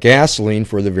gasoline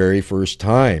for the very first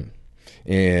time.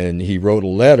 And he wrote a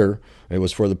letter. It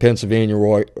was for the Pennsylvania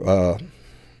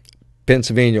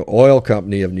Oil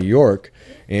Company of New York.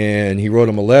 And he wrote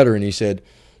him a letter, and he said,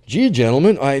 "Gee,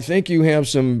 gentlemen, I think you have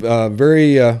some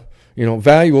very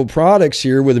valuable products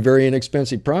here with a very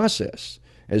inexpensive process."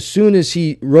 As soon as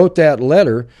he wrote that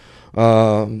letter,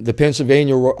 the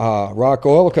Pennsylvania Rock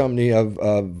Oil Company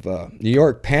of New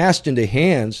York passed into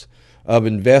hands of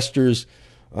investors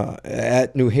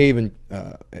at New Haven,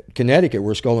 Connecticut,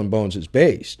 where Skull and Bones is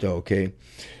based. Okay,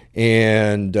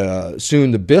 and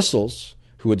soon the Bissells,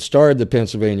 who had started the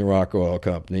Pennsylvania Rock Oil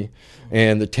Company,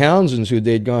 and the Townsends, who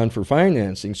they'd gone for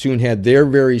financing, soon had their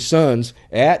very sons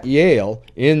at Yale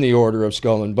in the Order of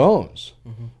Skull and Bones.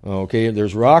 Okay,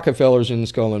 there's Rockefellers in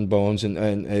Skull and Bones,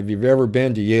 and if you've ever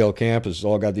been to Yale campus, it's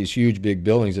all got these huge big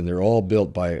buildings, and they're all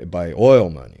built by oil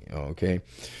money. Okay,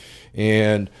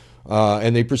 and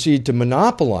they proceed to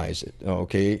monopolize it.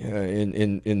 Okay,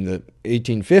 in the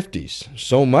 1850s,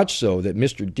 so much so that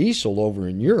Mr. Diesel over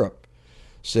in Europe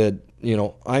said,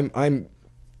 I'm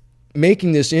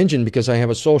making this engine because I have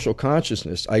a social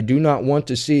consciousness. I do not want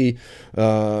to see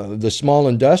the small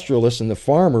industrialist and the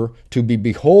farmer to be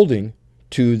beholding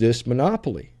to this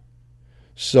monopoly.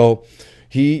 So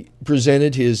he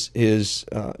presented his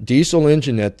diesel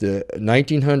engine at the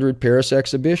 1900 Paris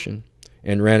exhibition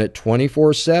and ran it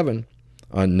 24/7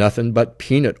 on nothing but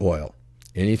peanut oil,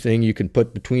 anything you can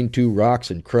put between two rocks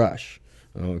and crush.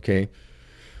 Okay,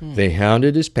 They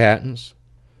hounded his patents.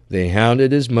 They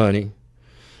hounded his money.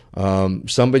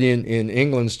 Somebody in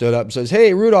England stood up and says,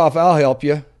 "Hey, Rudolph, I'll help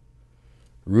you."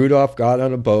 Rudolph got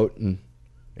on a boat, and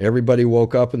everybody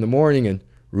woke up in the morning, and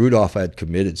Rudolph had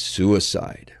committed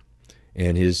suicide.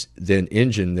 And his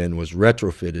engine was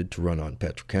retrofitted to run on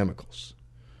petrochemicals.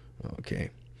 Okay.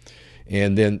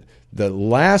 And then the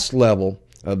last level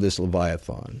of this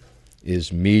Leviathan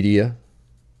is media,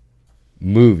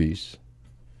 movies,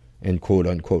 and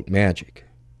quote-unquote magic.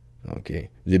 Okay,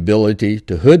 the ability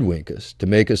to hoodwink us, to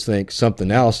make us think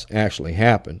something else actually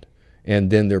happened,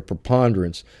 and then their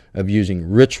preponderance of using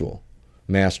ritual,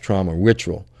 mass trauma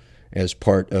ritual, as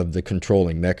part of the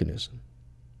controlling mechanism.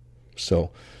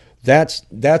 So that's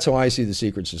how I see the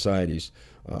secret societies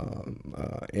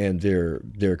and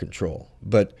their control.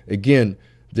 But again,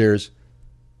 there's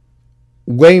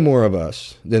way more of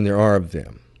us than there are of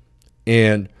them,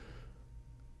 and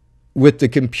with the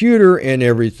computer and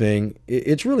everything,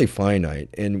 it's really finite,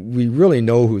 and we really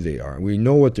know who they are. We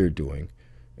know what they're doing,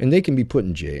 and they can be put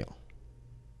in jail.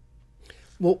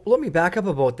 Well, let me back up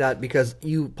about that, because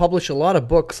you publish a lot of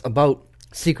books about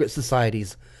secret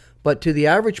societies, but to the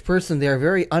average person, they're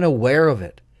very unaware of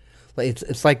it.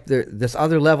 It's like this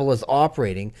other level is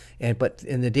operating, but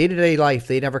in the day-to-day life,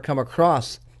 they never come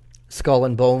across Skull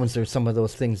and Bones or some of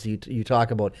those things you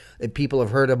talk about. People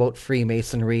have heard about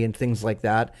Freemasonry and things like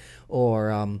that, or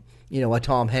a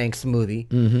Tom Hanks movie.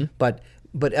 Mm-hmm.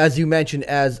 But as you mentioned,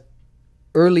 as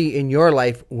early in your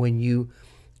life when you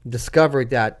discovered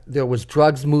that there was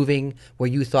drugs moving, where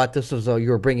you thought this was you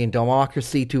were bringing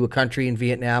democracy to a country in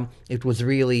Vietnam, it was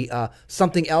really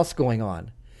something else going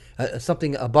on,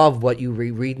 something above what you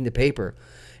read in the paper.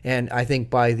 And I think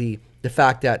by the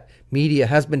fact that media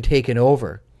has been taken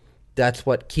over, that's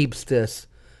what keeps this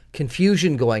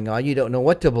confusion going on. You don't know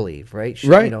what to believe, right?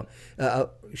 Right.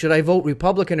 Should I vote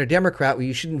Republican or Democrat? Well,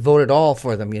 you shouldn't vote at all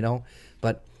for them,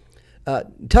 But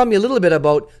tell me a little bit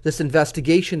about this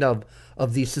investigation of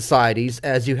these societies,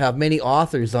 as you have many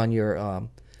authors on your.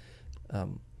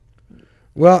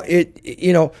 Well,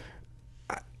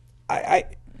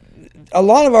 a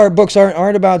lot of our books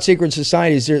aren't about secret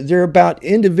societies. They're about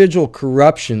individual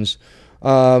corruptions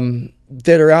that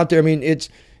are out there. I mean, it's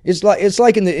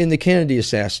like in the Kennedy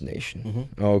assassination.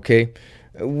 Mm-hmm. Okay,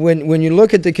 when you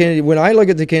look at when I look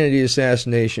at the Kennedy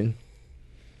assassination,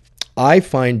 I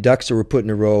find ducks that were put in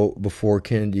a row before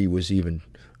Kennedy was even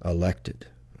elected.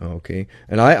 Okay,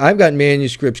 and I've got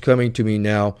manuscripts coming to me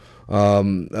now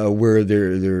where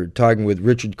they're talking with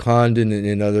Richard Condon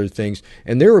and other things,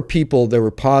 and there were people that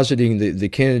were positing the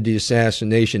Kennedy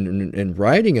assassination and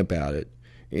writing about it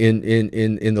in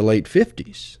the late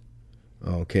 50s.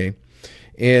 Okay.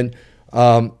 And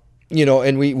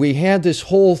and we had this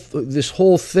whole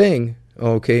thing,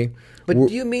 okay. But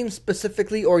do you mean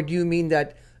specifically, or do you mean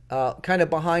that kind of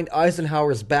behind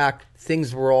Eisenhower's back,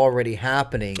 things were already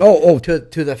happening?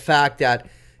 To the fact that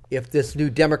if this new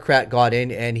Democrat got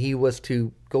in and he was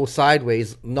to go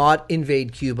sideways, not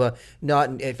invade Cuba,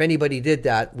 if anybody did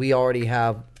that, we already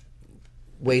have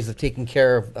ways of taking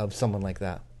care of someone like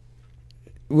that.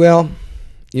 Well,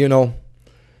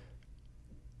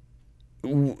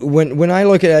 when I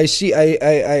look at it,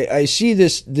 I see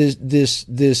this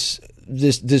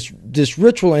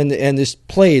ritual and this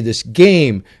play, this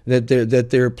game that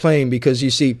they're playing, because you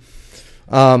see,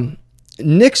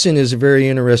 Nixon is a very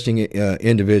interesting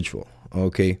individual.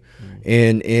 Okay,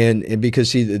 and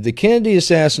because see the Kennedy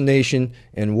assassination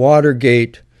and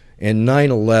Watergate and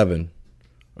 9/11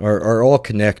 are all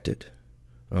connected.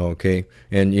 Okay,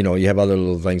 and you have other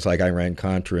little things like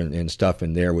Iran-Contra and stuff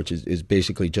in there, which is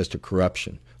basically just a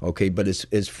corruption. Okay, but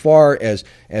as far as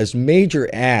major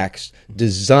acts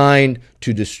designed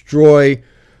to destroy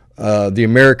the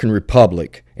American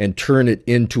Republic and turn it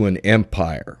into an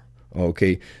empire.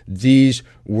 Okay, these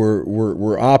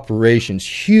were operations,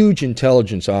 huge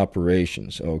intelligence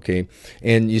operations. Okay,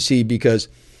 and you see, because,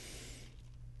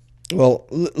 well,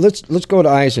 let's go to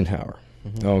Eisenhower.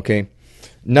 Okay,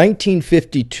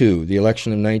 1952, the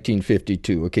election of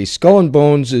 1952. Okay, Skull and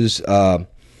Bones'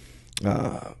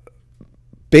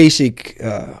 basic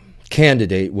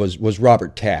candidate was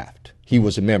Robert Taft. He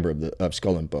was a member of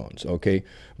Skull and Bones. Okay,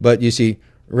 but you see,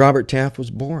 Robert Taft was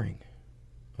boring.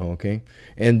 Okay,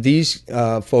 and these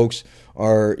folks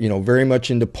are very much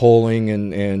into polling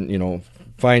and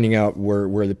finding out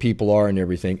where the people are and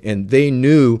everything, and they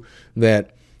knew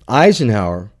that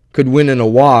Eisenhower could win in a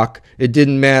walk. It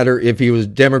didn't matter if he was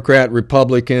Democrat,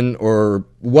 Republican, or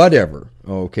whatever.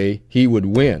 Okay, he would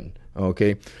win.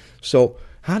 Okay, so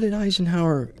how did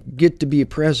Eisenhower get to be a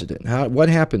president? What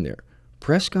happened there?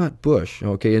 Prescott Bush.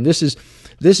 Okay, and this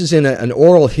is in an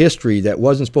oral history that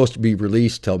wasn't supposed to be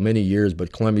released till many years,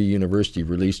 but Columbia University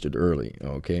released it early.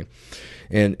 Okay,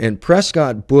 and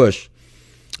Prescott Bush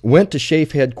went to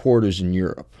SHAEF headquarters in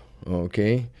Europe.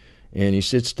 Okay, and he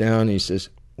sits down and he says,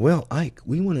 "Well, Ike,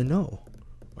 we want to know,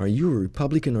 are you a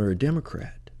Republican or a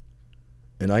Democrat?"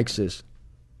 And Ike says,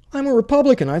 "I'm a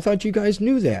Republican. I thought you guys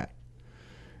knew that."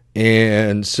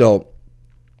 And so,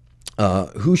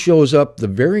 who shows up the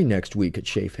very next week at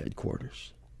SHAEF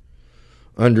headquarters?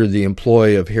 Under the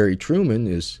employ of Harry Truman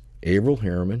is Averell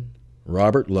Harriman,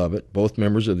 Robert Lovett, both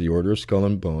members of the Order of Skull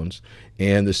and Bones,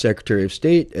 and the Secretary of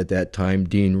State at that time,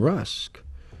 Dean Rusk.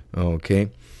 Okay,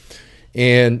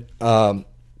 and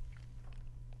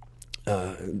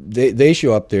they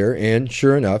show up there, and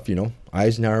sure enough,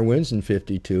 Eisenhower wins in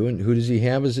 52, and who does he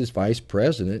have as his vice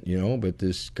president? But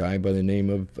this guy by the name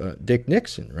of Dick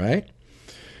Nixon, right?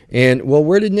 And, well,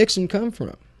 where did Nixon come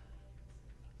from?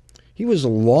 He was a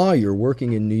lawyer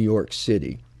working in New York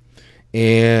City,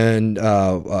 and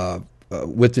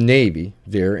with the Navy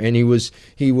there, and he was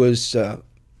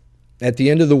at the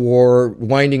end of the war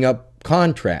winding up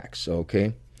contracts.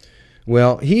 Okay,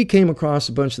 well, he came across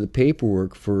a bunch of the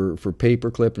paperwork for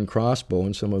Paperclip and Crossbow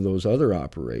and some of those other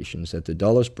operations that the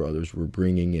Dulles brothers were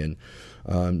bringing in.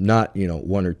 Not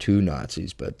one or two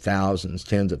Nazis, but thousands,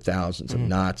 tens of thousands of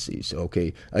Nazis.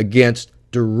 Okay, against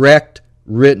direct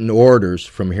written orders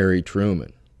from Harry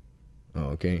Truman.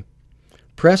 Okay,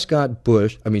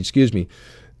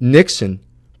 Nixon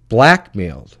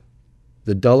blackmailed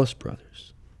the Dulles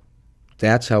brothers.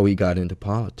 That's how he got into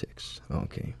politics.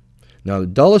 Okay. Now, the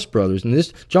Dulles brothers, and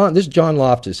this John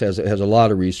Loftus has a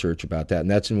lot of research about that,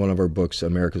 and that's in one of our books,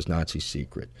 America's Nazi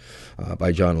Secret,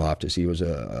 by John Loftus. He was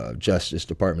a Justice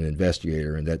Department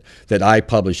investigator, and that I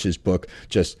published his book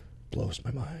just blows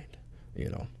my mind,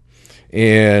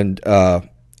 And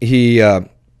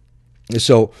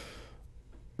so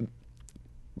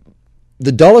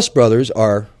the Dulles brothers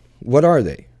what are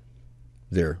they?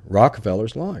 They're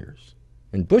Rockefeller's lawyers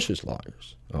and Bush's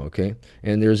lawyers. Okay,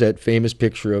 and there's that famous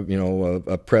picture of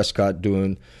Prescott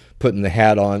putting the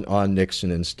hat on Nixon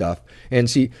and stuff. And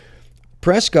see,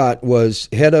 Prescott was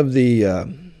head of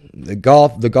the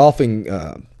golfing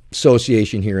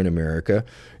association here in America,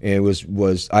 and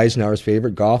was Eisenhower's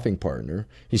favorite golfing partner.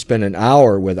 He spent an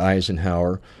hour with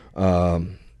Eisenhower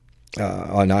on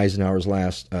Eisenhower's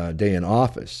last day in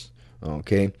office.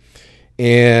 Okay,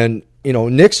 and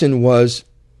Nixon was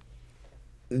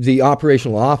the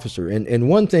operational officer, and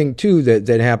one thing too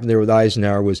that happened there with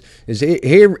Eisenhower is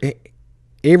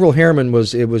Averell Harriman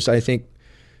was I think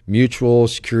Mutual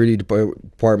Security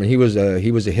Department. He was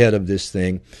a head of this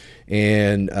thing,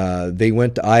 and they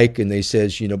went to Ike and they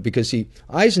says because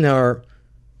Eisenhower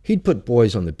he'd put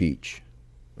boys on the beach.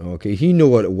 Okay, he knew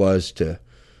what it was to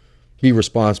be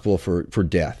responsible for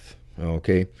death.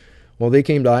 Okay, well they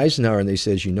came to Eisenhower and they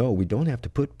says we don't have to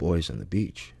put boys on the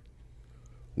beach.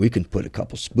 We can put a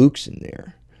couple spooks in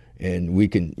there, and we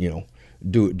can,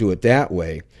 do it that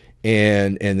way.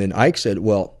 And then Ike said,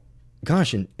 well,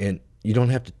 gosh, and you don't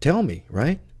have to tell me,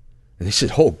 right? And they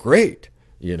said, oh, great,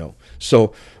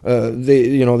 So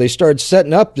they started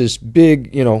setting up this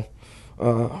big,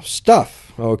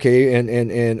 stuff, okay.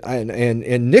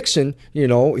 And Nixon,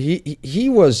 he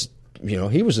was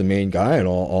the main guy in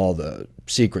all the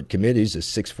secret committees, the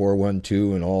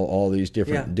 6412 and all these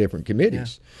different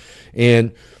committees. Yeah.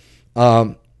 And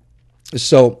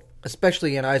so,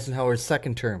 especially in Eisenhower's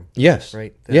second term, yes,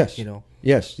 right? Yes,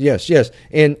 yes,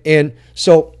 and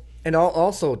so, and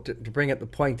also to bring up the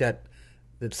point that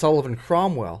Sullivan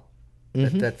Cromwell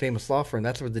that famous law firm.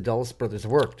 That's where the Dulles brothers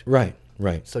worked. Right,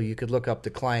 right. So you could look up the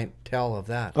clientele of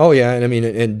that. Oh yeah, and I mean,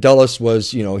 and Dulles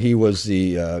was, he was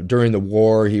the during the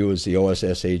war, he was the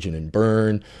OSS agent in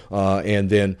Bern, and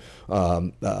then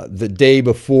the day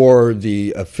before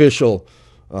the official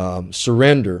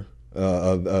surrender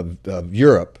of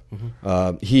Europe,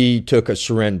 he took a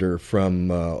surrender from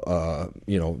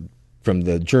from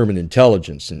the German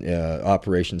intelligence and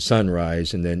Operation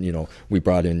Sunrise, and then we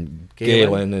brought in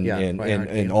Galen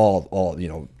and all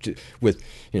with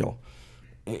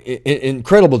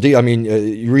incredible deal. I mean,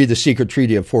 you read the Secret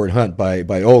Treaty of Fort Hunt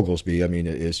by Oglesby. I mean,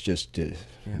 it's just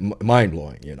mind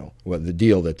blowing. What the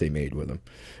deal that they made with them,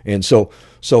 and so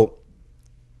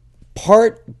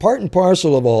part and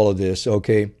parcel of all of this,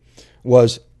 okay,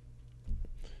 was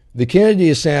the Kennedy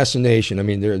assassination. I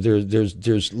mean,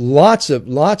 there's lots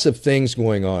of things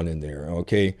going on in there,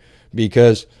 okay,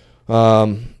 because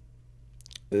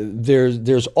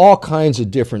there's all kinds of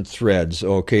different threads,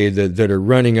 okay, that are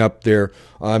running up there.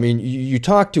 I mean, you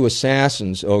talk to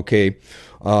assassins, okay,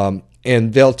 and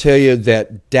they'll tell you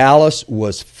that Dallas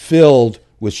was filled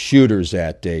with shooters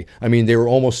that day. I mean, they were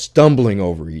almost stumbling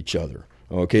over each other,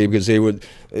 okay, because they would,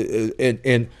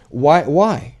 and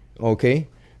why, okay,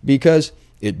 because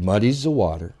it muddies the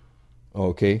water,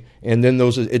 okay, and then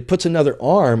it puts another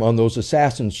arm on those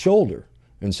assassins' shoulder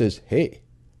and says, hey,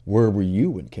 where were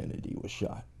you when Kennedy was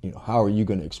shot? How are you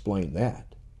going to explain that?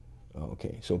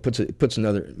 Okay, so it puts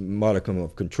another modicum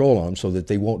of control on them so that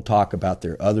they won't talk about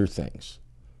their other things.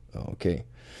 Okay,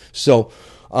 so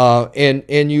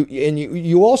and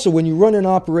you also, when you run an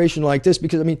operation like this,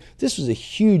 because I mean this was a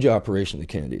huge operation, the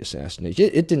Kennedy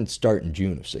assassination. It didn't start in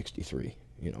June of '63.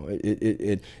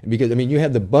 Because I mean you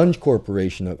had the Bunge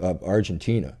Corporation of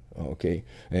Argentina, okay,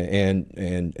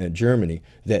 and Germany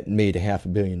that made $500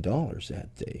 million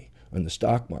that day on the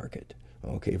stock market,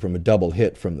 okay, from a double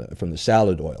hit from the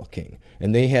Salad Oil King,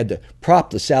 and they had to prop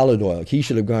the Salad Oil. He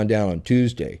should have gone down on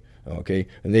Tuesday, okay,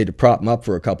 and they had to prop him up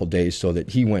for a couple days so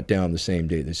that he went down the same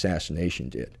day the assassination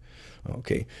did,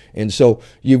 okay, and so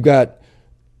you've got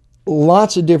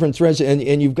lots of different threads, and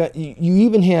you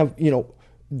even have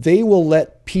they will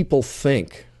let people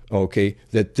think, okay,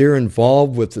 that they're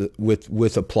involved with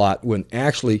a plot when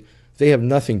actually they have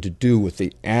nothing to do with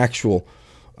the actual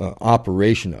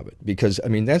operation of it. Because I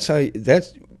mean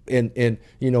and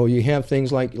you have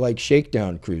things like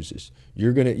shakedown cruises.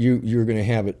 You're gonna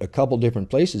have it a couple different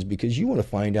places because you want to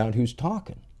find out who's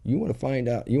talking. You want to find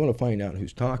out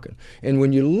who's talking. And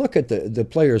when you look at the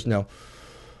players now,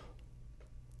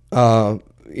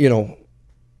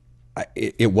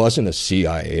 it wasn't a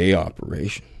CIA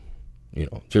operation.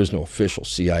 There's no official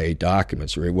CIA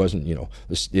documents, or it wasn't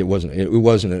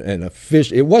an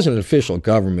official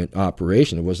government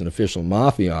operation. It was an official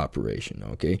mafia operation.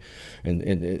 Okay,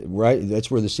 and right,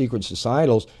 that's where the secret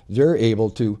societals, they're able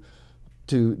to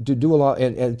do a lot.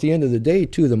 And at the end of the day,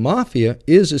 too, the mafia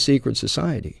is a secret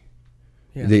society.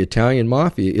 Yeah. The Italian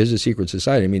mafia is a secret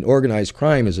society. I mean, organized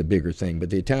crime is a bigger thing, but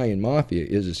the Italian mafia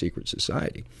is a secret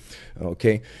society.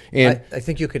 Okay, and I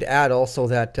think you could add also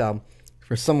that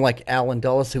for someone like Alan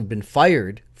Dulles, who'd been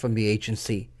fired from the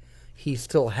agency, he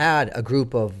still had a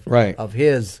group of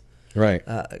his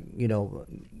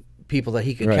people that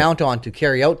he could count on to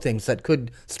carry out things that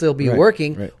could still be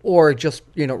working or just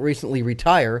recently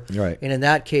retire. Right. And in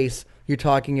that case, you're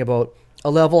talking about a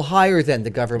level higher than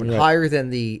the government, higher than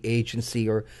the agency,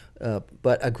 or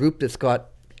but a group that's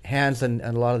got hands in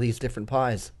a lot of these different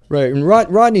pies. Right, and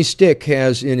Rodney Stick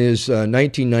has in his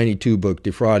 1992 book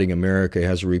 "Defrauding America"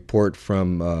 has a report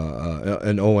from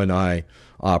an ONI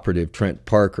operative, Trent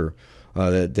Parker,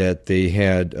 that they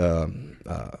had an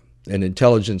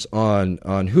intelligence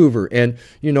on Hoover, and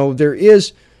there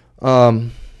is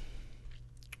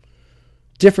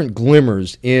different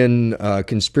glimmers in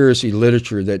conspiracy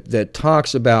literature that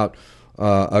talks about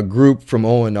a group from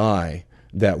ONI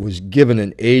that was given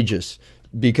an aegis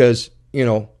because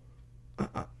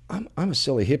I'm a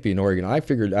silly hippie in Oregon. I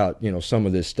figured out, some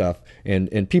of this stuff,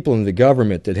 and people in the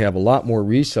government that have a lot more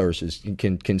resources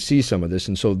can see some of this.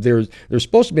 And so there's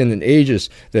supposed to be an aegis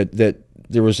that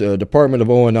there was a department of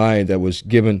ONI that was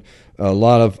given a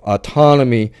lot of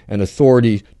autonomy and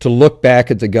authority to look back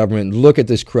at the government, and look at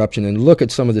this corruption, and look at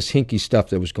some of this hinky stuff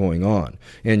that was going on.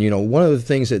 And one of the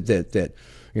things that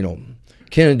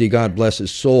Kennedy, God bless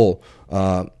his soul,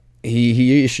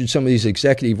 He issued some of these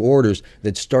executive orders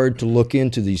that started to look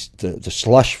into the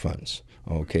slush funds.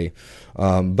 Okay,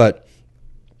 but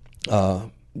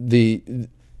the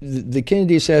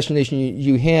Kennedy assassination,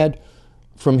 you had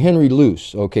from Henry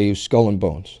Luce, okay, Skull and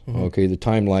Bones, okay, the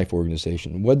Time Life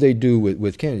organization. What they do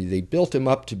with Kennedy, they built him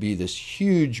up to be this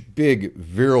huge, big,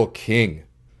 virile king,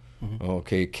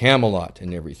 okay, Camelot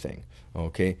and everything,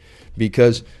 okay,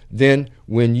 because then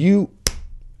when you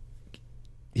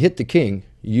hit the king,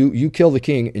 you kill the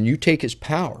king and you take his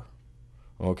power,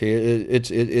 okay.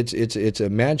 It's a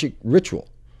magic ritual,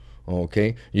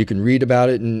 okay. You can read about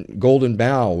it in Golden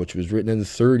Bough, which was written in the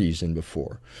 30s and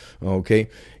before, okay,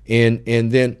 and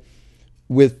then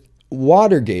with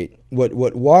Watergate, what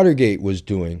Watergate was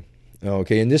doing,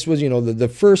 okay, and this was the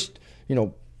first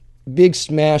big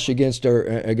smash against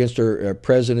our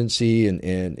presidency and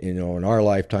in our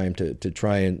lifetime to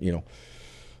try and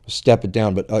step it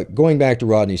down. But going back to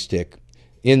Rodney Stick,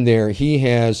 in there he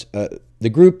has the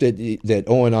group that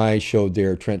O&I showed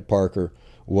there. Trent Parker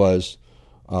was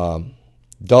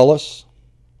Dulles,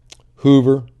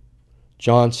 Hoover,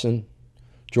 Johnson,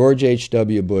 George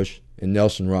H.W. Bush, and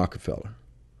Nelson Rockefeller,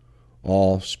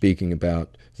 all speaking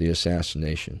about the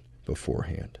assassination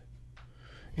beforehand.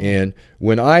 And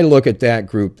when I look at that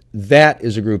group, that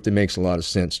is a group that makes a lot of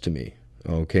sense to me,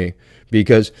 okay?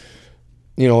 Because,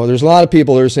 there's a lot of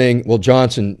people that are saying, well,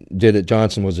 Johnson did it.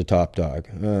 Johnson was a top dog.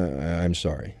 I'm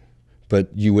sorry. But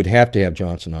you would have to have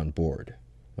Johnson on board,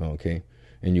 okay?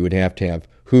 And you would have to have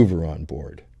Hoover on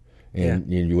board.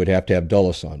 And you would have to have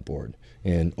Dulles on board.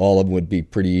 And all of them would be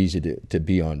pretty easy to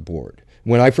be on board.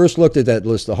 When I first looked at that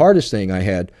list, the hardest thing I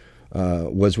had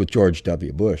was with George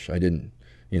W. Bush. I didn't,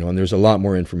 and there's a lot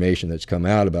more information that's come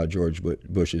out about George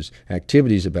Bush's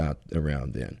activities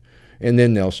around then. And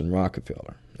then Nelson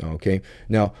Rockefeller, okay?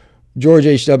 Now, George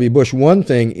H.W. Bush, one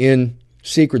thing in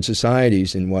secret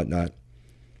societies and whatnot,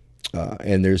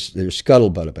 and there's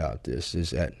scuttlebutt about this,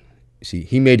 is that, see,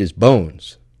 he made his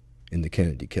bones in the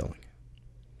Kennedy killing,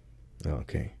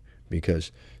 okay?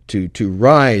 Because to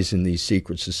rise in these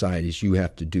secret societies, you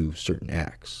have to do certain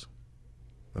acts,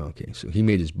 okay? So he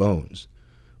made his bones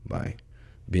by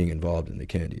being involved in the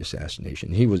Kennedy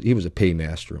assassination. He was a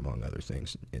paymaster, among other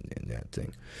things, in that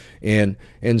thing, and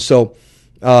so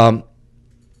and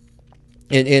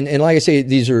like I say,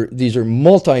 these are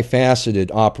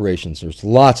multifaceted operations. There's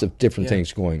lots of different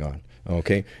things going on.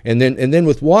 Okay, and then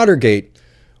with Watergate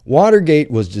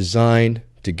was designed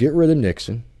to get rid of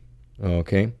Nixon.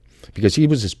 Okay, because he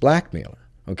was this blackmailer.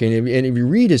 Okay, and if you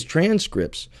read his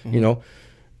transcripts,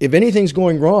 if anything's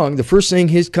going wrong, the first thing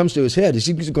comes to his head is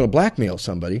he's going to blackmail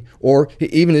somebody, or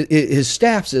even his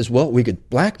staff says, "Well, we could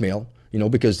blackmail,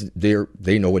 because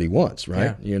they know what he wants,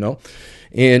 right?" Yeah.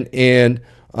 And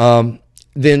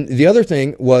then the other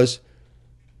thing was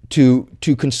to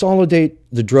consolidate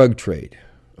the drug trade,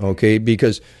 okay,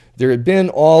 because there had been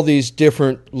all these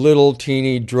different little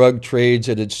teeny drug trades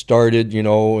that had started,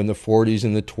 in the 40s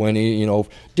and the 20s,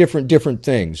 different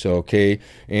things, okay,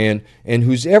 and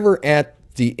who's ever at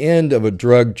the end of a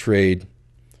drug trade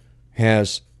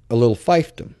has a little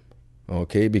fiefdom,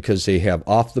 okay, because they have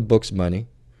off-the-books money,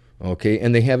 okay,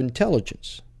 and they have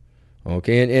intelligence,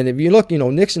 okay, and if you look,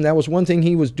 Nixon, that was one thing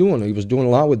he was doing. He was doing a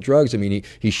lot with drugs. I mean,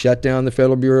 he shut down the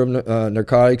Federal Bureau of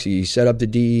Narcotics. He set up the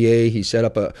DEA. He set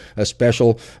up a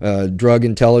special drug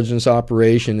intelligence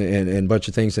operation and a bunch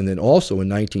of things. And then also in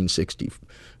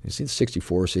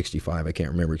 1964 or 65, I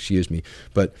can't remember, excuse me,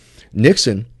 but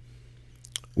Nixon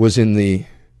was in the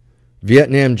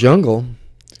Vietnam jungle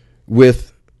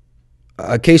with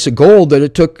a case of gold that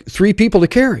it took 3 people to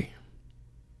carry.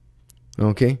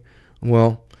 Okay?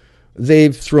 Well,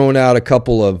 they've thrown out a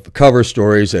couple of cover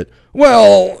stories that,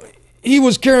 well, he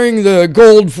was carrying the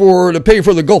gold to pay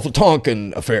for the Gulf of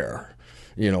Tonkin affair,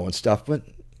 and stuff, but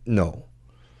no.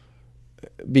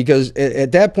 Because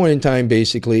at that point in time,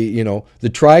 basically, the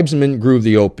tribesmen grew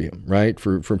the opium, right,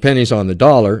 for pennies on the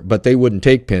dollar, but they wouldn't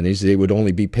take pennies. They would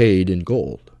only be paid in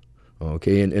gold,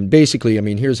 okay? And basically, I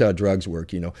mean, here's how drugs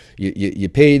work, you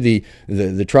pay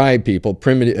the tribe people,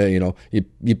 primitive,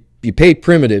 you pay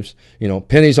primitives,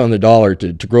 pennies on the dollar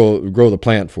to grow the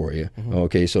plant for you. Mm-hmm.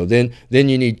 Okay, so then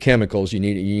you need chemicals, you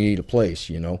need a place,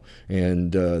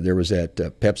 and there was that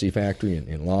Pepsi factory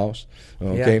in Laos.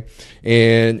 Okay,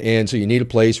 and so you need a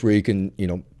place where you can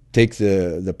take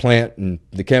the plant and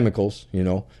the chemicals,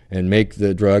 and make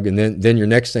the drug, and then your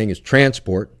next thing is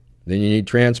transport. Then you need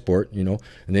transport, and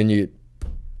then you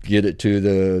get it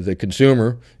to the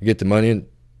consumer, you get the money, and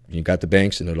you got the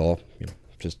banks, and it all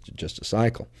just a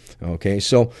cycle. Okay,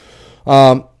 so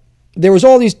there was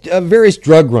all these various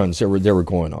drug runs that were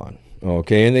going on.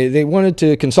 Okay, and they wanted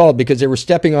to consolidate because they were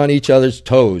stepping on each other's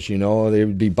toes. They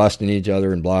would be busting each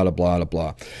other and blah blah blah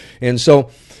blah. And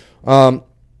so, and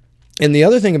the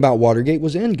other thing about Watergate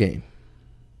was endgame.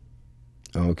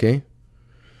 Okay,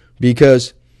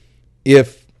 because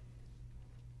if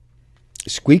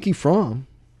Squeaky Fromm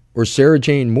or Sarah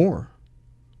Jane Moore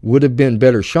would have been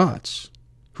better shots,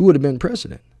 who would have been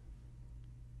president?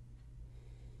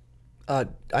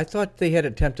 I thought they had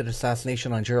attempted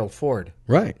assassination on Gerald Ford.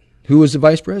 Right. Who was the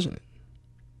vice president?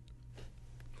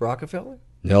 Rockefeller?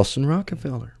 Nelson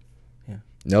Rockefeller. Yeah.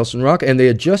 Nelson Rock, and they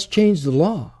had just changed the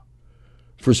law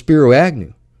for Spiro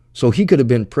Agnew, so he could have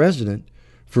been president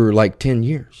for like 10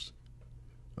 years.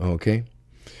 Okay,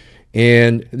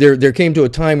 and there came to a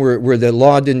time where the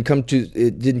law didn't come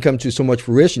to so much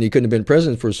fruition. He couldn't have been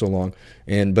president for so long.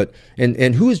 And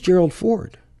who is Gerald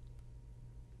Ford?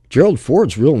 Gerald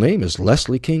Ford's real name is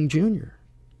Leslie King Jr.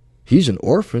 He's an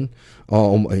orphan.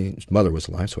 His mother was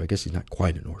alive, so I guess he's not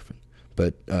quite an orphan.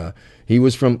 But he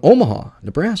was from Omaha,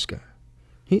 Nebraska.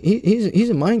 He's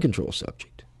a mind control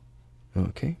subject.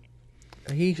 Okay.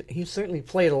 He certainly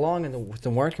played along with the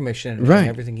Warren Commission and Right,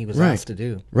 everything he was right, asked to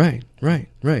do. Right.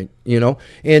 You know,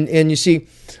 and you see,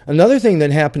 another thing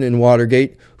that happened in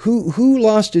Watergate, who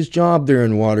lost his job there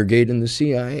in Watergate in the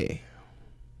CIA?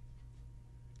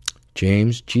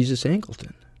 James Jesus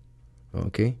Angleton.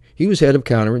 Okay, he was head of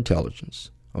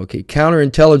counterintelligence. Okay,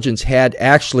 counterintelligence had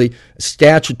actually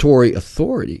statutory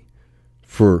authority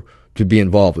to be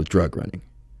involved with drug running.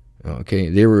 Okay,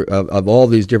 they were of all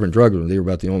these different drug runners, they were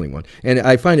about the only one. And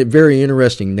I find it very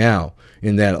interesting now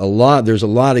in that there's a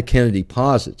lot of Kennedy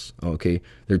posits. Okay,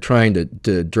 they're trying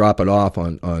to drop it off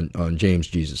on James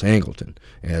Jesus Angleton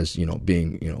as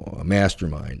being a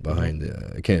mastermind behind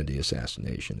the Kennedy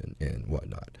assassination and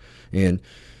whatnot. And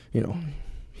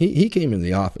he came in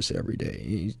the office every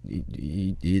day.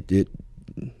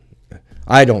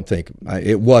 I don't think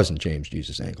it wasn't James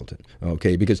Jesus Angleton.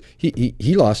 Okay, because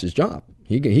he lost his job.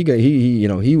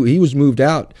 He was moved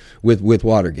out with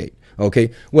Watergate.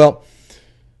 Okay, well,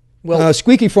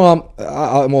 Squeaky Fromm.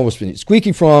 I'm almost finished.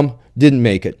 Squeaky Fromm didn't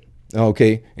make it.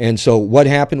 Okay, and so what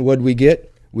happened? What did we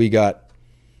get? We got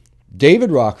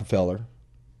David Rockefeller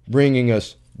bringing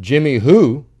us Jimmy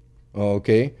Who.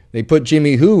 Okay, they put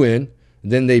Jimmy Who in,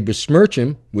 then they besmirch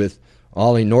him with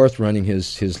Ollie North running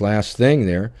his last thing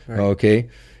there. Right. Okay,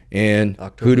 and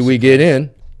October who do we get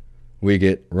in? We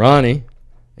get Ronnie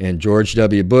and George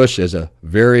W. Bush as a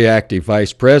very active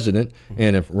vice president.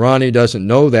 And if Ronnie doesn't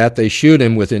know that, they shoot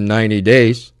him within 90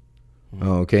 days.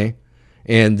 Okay,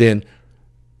 and then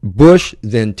Bush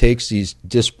then takes these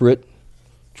disparate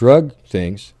drug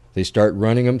things. They start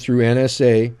running them through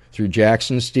NSA, through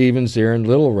Jackson Stevens there in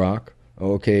Little Rock.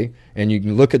 Okay, and you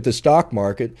can look at the stock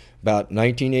market. About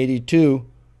 1982,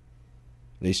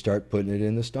 they start putting it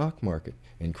in the stock market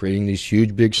and creating these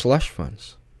huge, big slush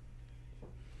funds.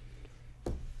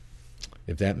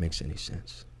 If that makes any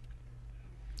sense.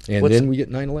 And then we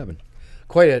get 9/11.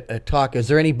 Quite a talk. Is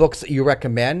there any books that you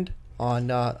recommend on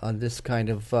this kind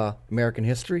of American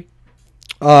history?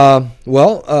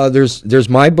 There's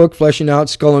my book, Fleshing Out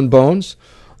Skull and Bones.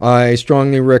 I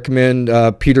strongly recommend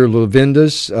Peter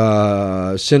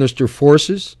Levinda's Sinister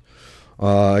Forces.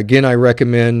 Again, I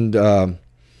recommend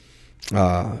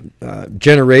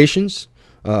Generations,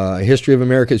 History of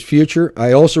America's Future.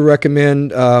 I also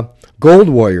recommend Gold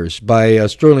Warriors by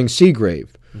Sterling Seagrave.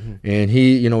 Mm-hmm. And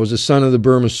he, was the son of the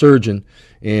Burma surgeon,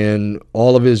 and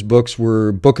all of his books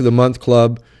were Book of the Month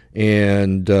Club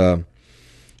and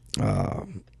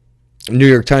New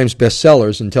York Times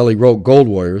bestsellers until he wrote Gold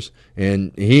Warriors,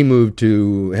 and he had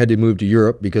to move to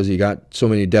Europe because he got so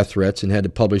many death threats and had to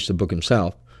publish the book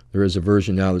himself. There is a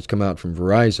version now that's come out from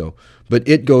Verizon, but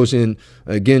it goes in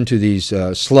again to these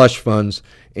slush funds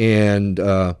and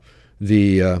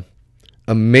the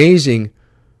amazing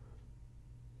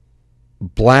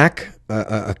black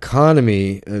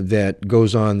economy that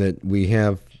goes on that we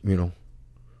have,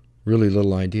 really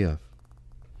little idea of.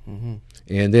 Mm-hmm.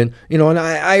 And then, and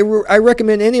I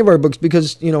recommend any of our books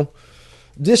because,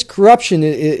 this corruption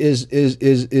is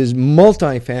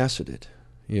multifaceted,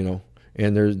 and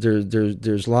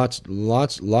there's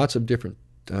lots of different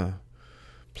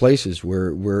places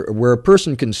where a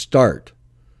person can start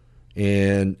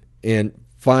and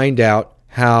find out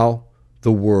how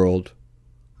the world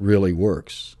really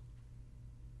works.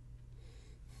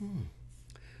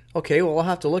 Okay, well, I'll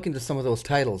have to look into some of those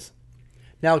titles.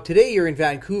 Now, today you're in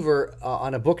Vancouver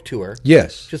on a book tour.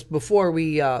 Yes. Just before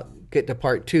we get to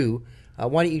part two,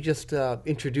 why don't you just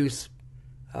introduce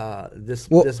this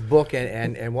book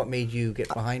and what made you get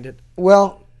behind it?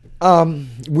 Well,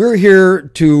 we're here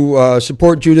to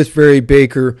support Judith Very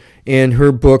Baker and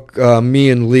her book,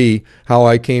 Me and Lee, How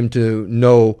I Came to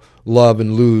Know, Love,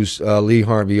 and Lose Lee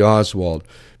Harvey Oswald,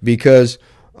 because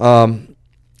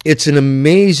it's an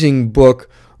amazing book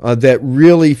that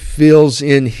really fills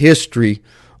in history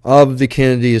of the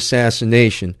Kennedy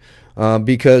assassination,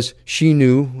 because she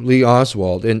knew Lee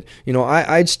Oswald. And,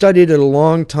 I'd studied it a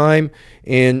long time,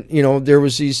 and, there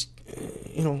was these,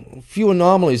 few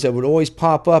anomalies that would always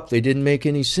pop up. They didn't make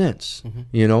any sense.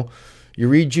 You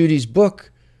read Judy's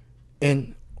book,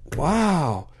 and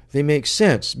wow, they make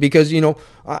sense because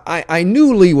I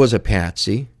knew Lee was a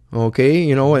patsy. Okay,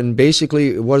 and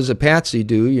basically, what does a patsy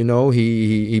do?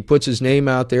 He puts his name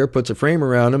out there, puts a frame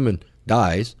around him, and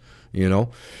dies. And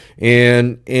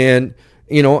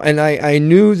I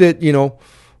knew that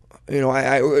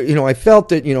I felt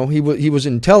that he was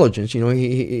intelligence.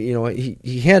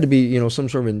 He had to be some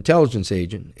sort of intelligence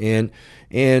agent, and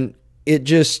it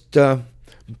just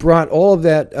brought all of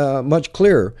that much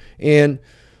clearer. And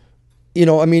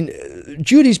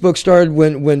Judy's book started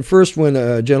when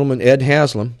a gentleman, Ed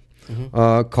Haslam,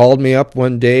 called me up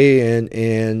one day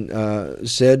and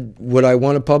said, would I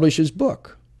want to publish his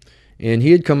book? And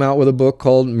he had come out with a book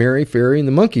called Mary, Fairy, and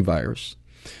the Monkey Virus.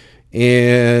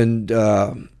 And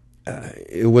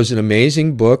it was an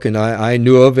amazing book, and I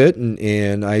knew of it,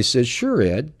 and I said, sure,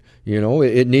 Ed.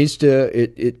 It needs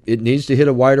to hit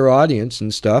a wider audience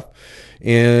and stuff.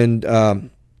 And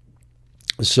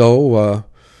so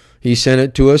he sent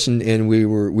it to us, and we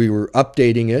were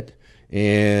updating it,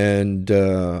 and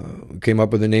came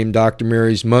up with the name Dr.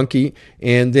 Mary's Monkey.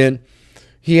 And then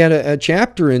he had a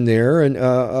chapter in there and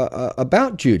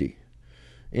about Judy.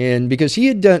 And because he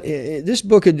had done this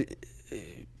book,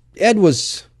 Ed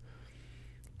was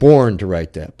born to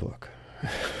write that book.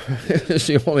 It's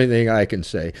the only thing I can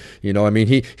say.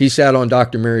 He sat on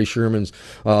Dr. Mary Sherman's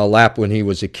lap when he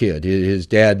was a kid. His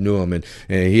dad knew him, and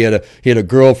he had a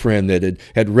girlfriend that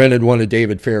had rented one of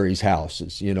David Ferry's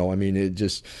houses. It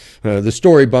just the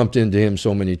story bumped into him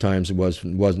so many times it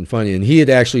wasn't funny. And he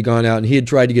had actually gone out and he had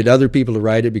tried to get other people to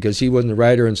write it because he wasn't the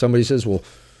writer. And somebody says, well,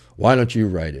 why don't you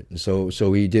write it? And so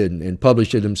he did and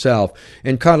published it himself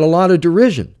and caught a lot of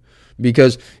derision,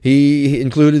 because he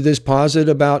included this posit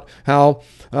about how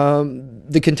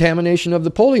the contamination of the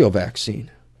polio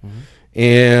vaccine.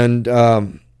 And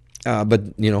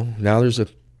but now there's a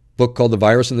book called The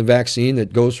Virus and the Vaccine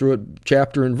that goes through it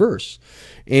chapter and verse.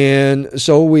 And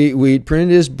so we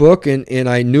printed his book, and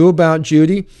I knew about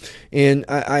Judy, and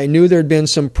I knew there had been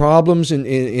some problems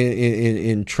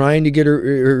in trying to get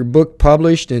her book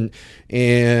published, and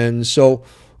so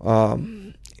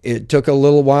it took a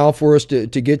little while for us to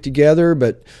get together,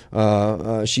 but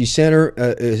she sent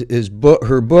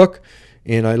her book,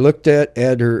 and I looked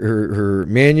at her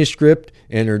manuscript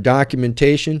and her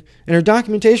documentation, and her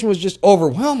documentation was just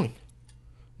overwhelming,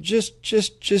 just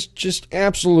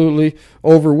absolutely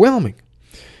overwhelming.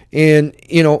 And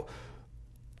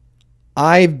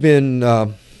I've been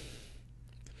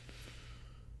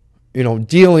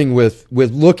dealing with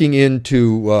looking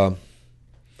into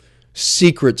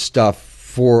secret stuff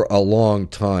for a long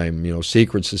time,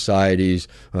 secret societies,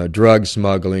 drug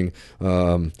smuggling,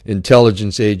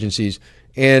 intelligence agencies,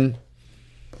 and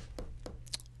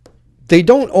they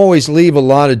don't always leave a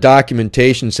lot of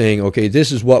documentation saying, okay,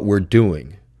 this is what we're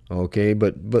doing, okay,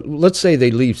 but let's say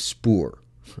they leave spoor,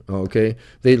 okay,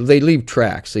 they leave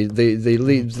tracks, they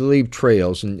leave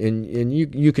trails, and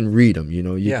you can read them,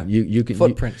 you can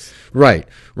footprints, right,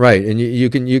 and you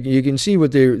can see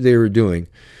what they were doing,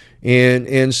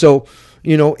 and so.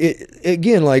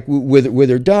 Again, like with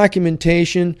her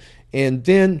documentation, and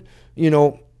then it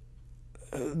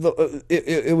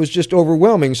was just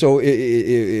overwhelming. So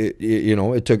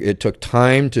it took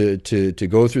time to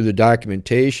go through the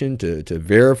documentation, to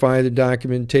verify the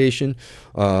documentation,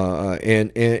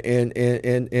 and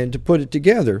to put it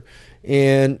together,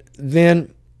 and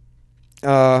then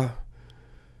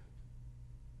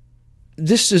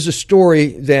this is a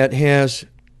story that has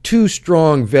two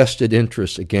strong vested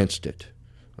interests against it.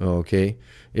 Okay,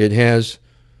 it has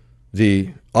the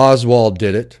Oswald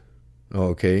did it,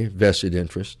 okay, vested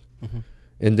interest,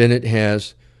 and then it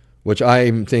has, which I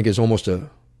even think is almost a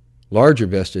larger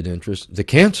vested interest, the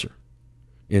cancer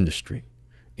industry,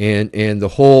 and the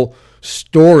whole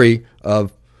story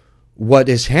of what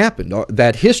has happened,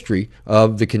 that history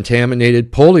of the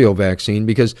contaminated polio vaccine,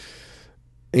 because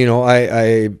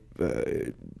I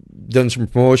done some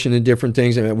promotion and different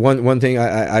things, and one thing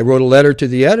I wrote a letter to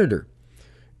the editor.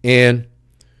 And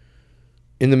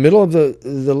in the middle of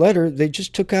the letter, they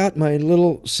just took out my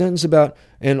little sentence about,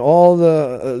 and all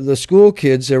the school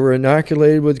kids that were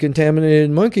inoculated with contaminated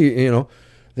monkey,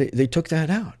 they took that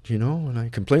out, and I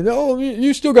complained, oh,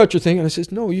 you still got your thing. And I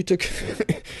says, no, you took,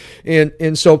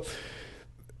 and so,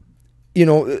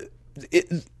 the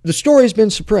story has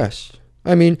been suppressed.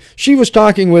 I mean, she was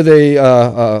talking with there's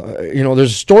a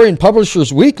story in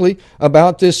Publishers Weekly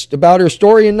about her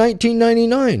story in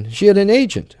 1999. She had an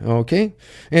agent, okay?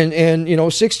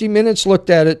 And 60 Minutes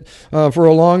looked at it for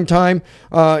a long time,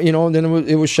 and then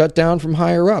it was shut down from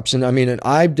higher ups. And I mean,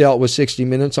 I've dealt with 60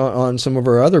 Minutes on some of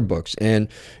our other books.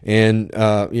 If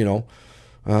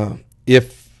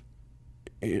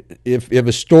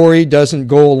a story doesn't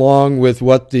go along with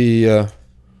what the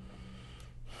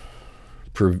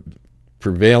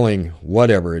prevailing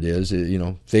whatever it is,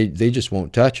 they just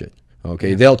won't touch it. Okay,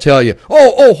 yeah. They'll tell you,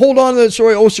 hold on to that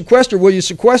story. Sequester. Will you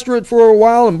sequester it for a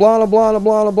while and blah blah blah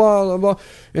blah blah blah blah,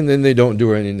 and then they don't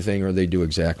do anything, or they do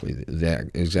exactly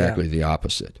the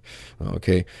opposite.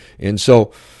 Okay, and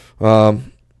so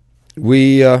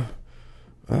we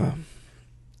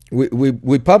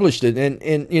published it,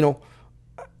 and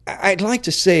I'd like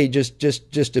to say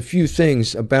just a few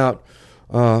things about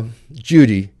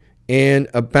Judy and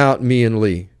about me and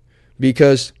Lee,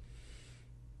 because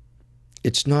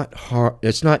it's not hard.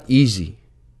 It's not easy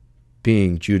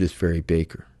being Judith Ferry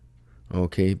Baker,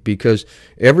 okay? Because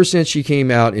ever since she came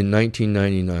out in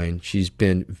 1999, she's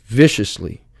been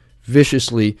viciously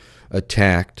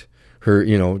attacked. Her,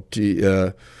 you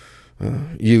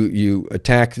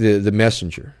attack the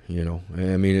messenger.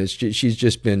 I mean, she's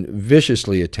just been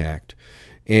viciously attacked,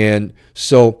 and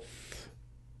so.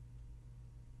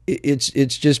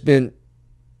 It's just been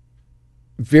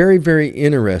very, very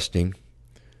interesting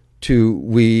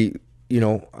we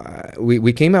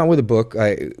came out with a book.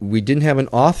 We didn't have an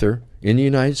author in the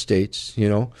United States,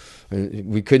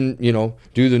 we couldn't,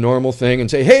 do the normal thing and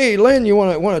say, hey, Lynn, you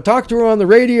want to talk to her on the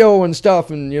radio and stuff,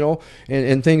 and,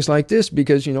 and things like this,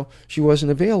 because, she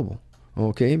wasn't available.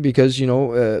 Okay, because she,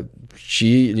 like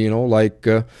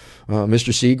Mr.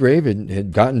 Seagrave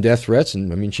had gotten death threats,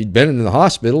 and I mean she'd been in the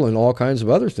hospital and all kinds of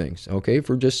other things. Okay,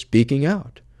 for just speaking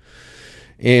out.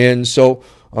 And so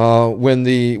when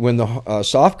the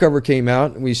soft cover came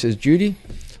out, we says, Judy,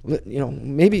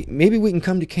 maybe we can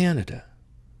come to Canada.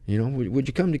 Would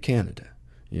you come to Canada?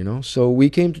 So we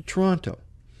came to Toronto.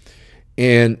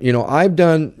 And, I've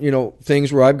done,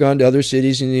 things where I've gone to other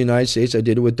cities in the United States. I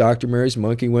did it with Dr. Mary's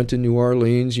Monkey, went to New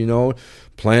Orleans,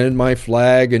 planted my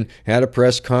flag and had a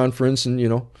press conference. And,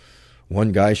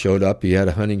 one guy showed up. He had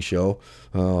a hunting show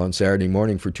on Saturday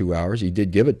morning for 2 hours. He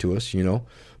did give it to us,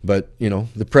 But,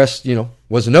 the press,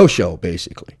 was a no-show,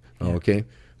 basically. Yeah. Okay.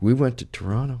 We went to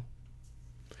Toronto.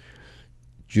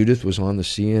 Judith was on the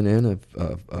CNN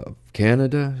of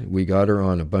Canada. We got her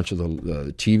on a bunch of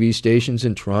the TV stations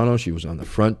in Toronto. She was on the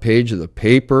front page of the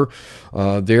paper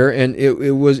there, and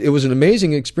it was an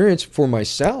amazing experience for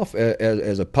myself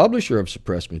as a publisher of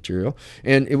suppressed material,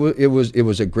 and it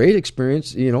was a great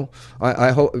experience.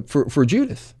 I hope for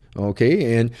Judith.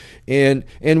 Okay,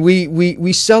 and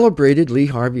we celebrated Lee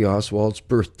Harvey Oswald's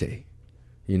birthday.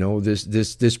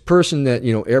 This person that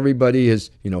everybody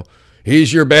is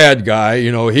he's your bad guy,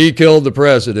 he killed the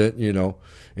president,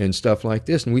 and stuff like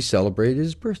this. And we celebrated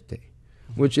his birthday,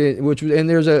 which and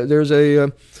there's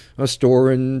a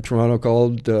store in Toronto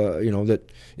called, that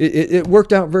it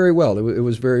worked out very well. It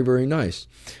was very, very nice.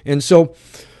 And so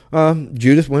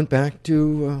Judith went back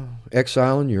to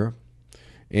exile in Europe,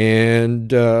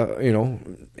 and,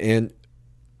 and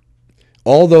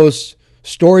all those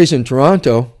stories in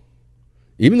Toronto,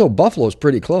 even though Buffalo's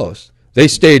pretty close, they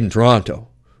stayed in Toronto.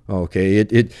 Okay,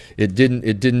 it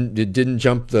didn't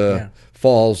jump the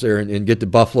falls there and get to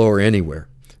Buffalo or anywhere.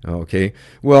 Okay,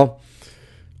 well,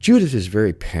 Judith is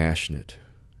very passionate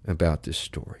about this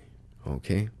story.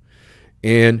 Okay,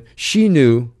 and she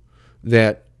knew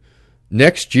that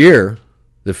next year,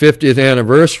 the 50th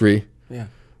anniversary,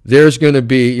 there's going to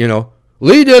be,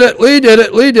 Lee did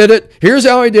it. Here's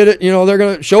how he did it. They're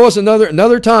going to show us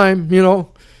another time.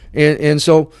 And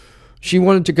so she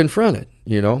wanted to confront it.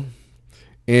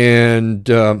 And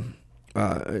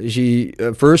she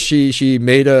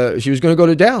made she was going to go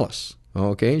to Dallas.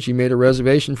 Okay, she made a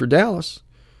reservation for Dallas,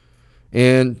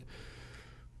 and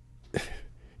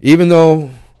even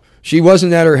though she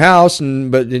wasn't at her house,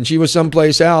 and she was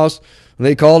someplace else, and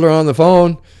they called her on the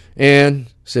phone and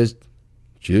says,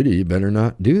 Judy, you better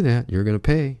not do that. You're going to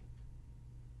pay.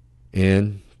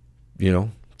 And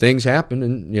things happen,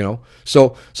 and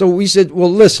so we said,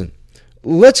 well, listen,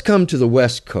 let's come to the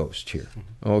West Coast here.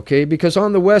 Okay, because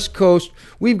on the West Coast,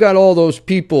 we've got all those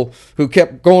people who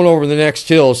kept going over the next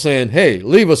hill saying, hey,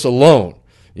 leave us alone,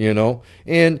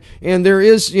 and there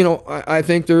is, I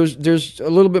think there's a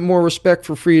little bit more respect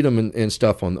for freedom and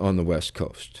stuff on the West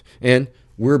Coast. And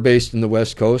we're based in the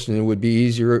West Coast, and it would be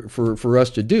easier for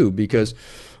us to do because,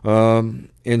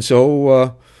 and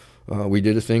so we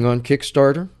did a thing on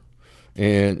Kickstarter,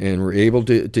 and we're able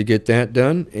to get that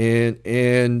done,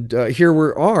 and here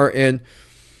we are, and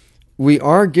we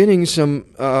are getting some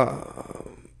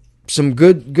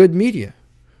good media.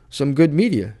 Some good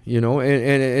media,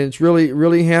 and it's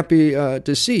really happy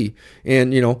to see.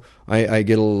 And, I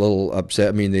get a little upset.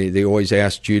 I mean, they always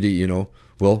ask Judy,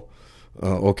 well,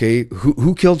 okay,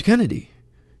 who killed Kennedy,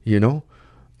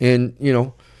 And,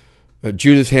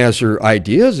 Judith has her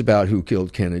ideas about who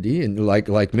killed Kennedy, and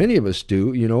like many of us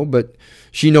do, but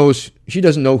she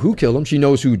doesn't know who killed him. She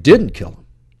knows who didn't kill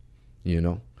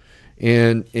him,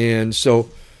 And so...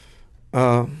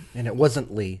 and it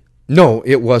wasn't Lee. No,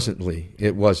 it wasn't Lee.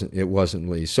 It wasn't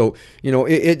Lee. So,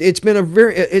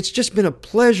 it's just been a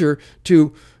pleasure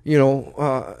to,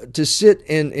 to sit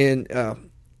and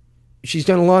she's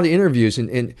done a lot of interviews,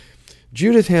 and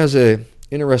Judith has a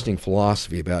interesting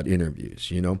philosophy about interviews,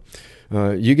 You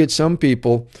get some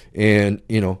people and,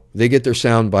 they get their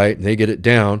sound bite and they get it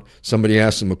down. Somebody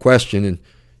asks them a question and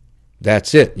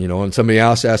that's it, and somebody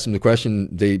else asks them the question,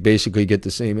 they basically get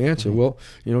the same answer. Mm-hmm.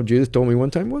 Well, Judith told me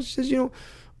one time, she says,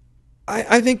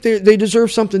 I think they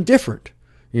deserve something different,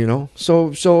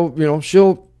 So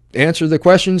she'll answer the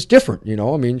questions different,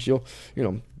 I mean, she'll,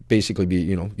 basically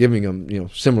be, giving them,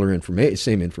 similar information,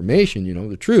 same information,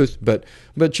 the truth, but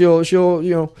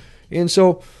she'll, and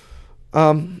so,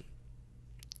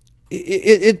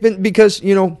 it's been because,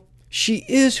 she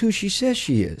is who she says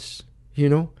she is,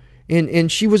 and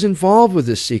she was involved with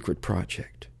this secret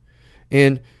project,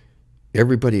 and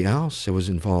everybody else that was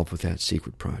involved with that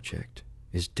secret project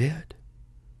is dead.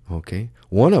 Okay,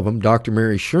 one of them, Dr.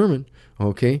 Mary Sherman.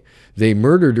 Okay, they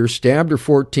murdered her, stabbed her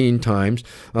 14 times,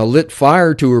 lit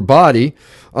fire to her body,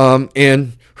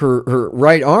 and her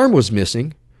right arm was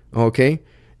missing. Okay,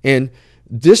 and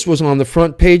this was on the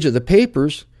front page of the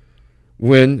papers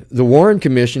when the Warren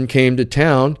Commission came to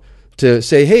town to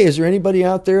say, "Hey, is there anybody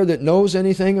out there that knows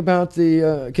anything about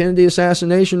the Kennedy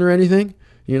assassination or anything?"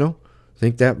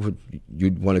 Think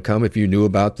you'd want to come if you knew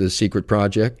about the secret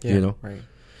project. Right.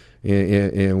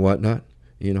 And whatnot,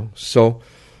 So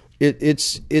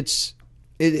it's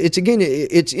again,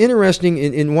 it's interesting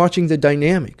in watching the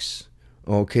dynamics,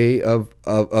 okay, of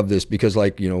this, because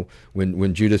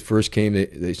when Judith first came,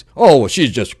 they said, oh, well,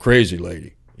 she's just a crazy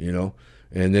lady,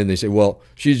 and then they say, well,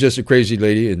 she's just a crazy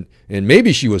lady, and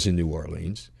maybe she was in New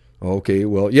Orleans. Okay,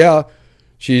 well, yeah,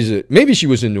 maybe she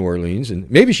was in New Orleans, and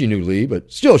maybe she knew Lee,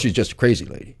 but still, she's just a crazy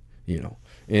lady,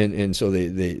 and so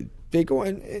they go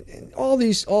and all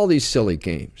these silly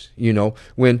games,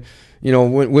 when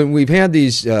we've had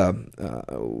these,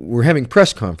 we're having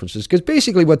press conferences, because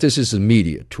basically what this is a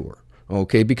media tour,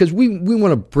 okay, because we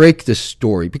want to break this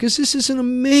story, because this is an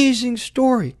amazing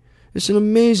story. It's an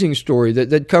amazing story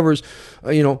that covers,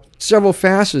 several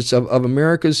facets of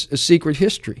America's secret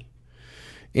history.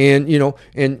 And,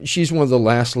 and she's one of the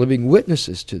last living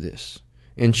witnesses to this.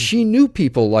 And she knew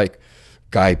people like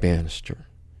Guy Bannister.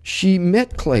 She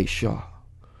met Clay Shaw.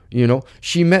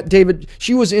 She met David.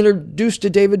 She was introduced to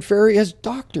David Ferry as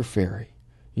Dr. Ferry.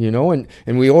 And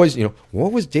we always,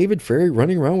 what was David Ferry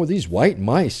running around with these white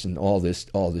mice and all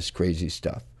this crazy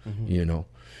stuff, Mm-hmm.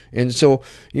 And so,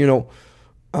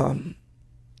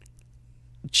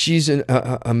 she's an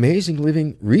amazing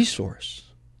living resource,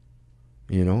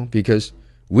 because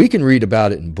we can read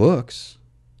about it in books,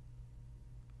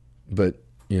 but,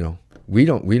 we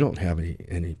don't have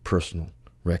any personal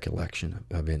recollection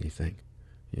of anything,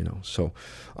 So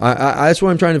that's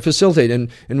what I'm trying to facilitate. And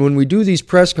when we do these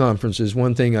press conferences,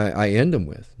 one thing I end them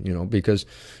with, because,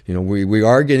 we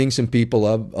are getting some people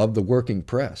of the working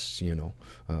press,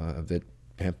 that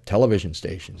have television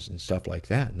stations and stuff like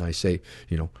that. And I say,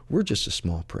 we're just a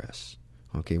small press.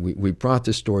 Okay, we brought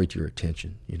this story to your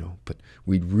attention, but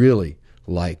we'd really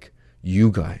like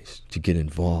you guys to get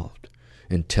involved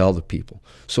and tell the people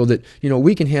so that,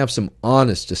 we can have some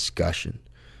honest discussion.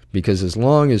 Because as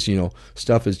long as,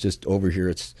 stuff is just over here,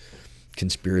 it's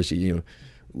conspiracy,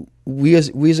 we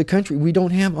as a country, we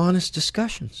don't have honest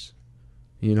discussions,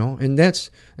 and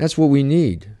that's what we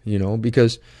need,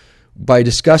 because by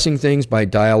discussing things, by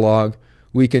dialogue,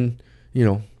 we can,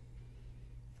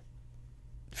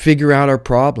 figure out our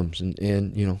problems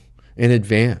and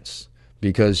advance,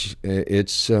 because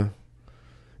it's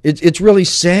really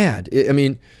sad.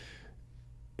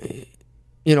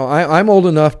 I'm old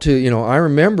enough to, I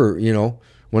remember,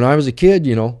 when I was a kid,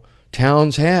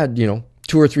 towns had, 2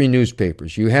 or 3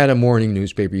 newspapers. You had a morning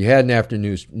newspaper. You had an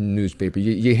afternoon newspaper.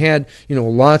 You had,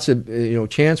 lots of,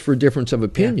 chance for difference of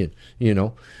opinion,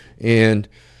 and,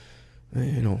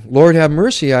 Lord have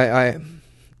mercy. I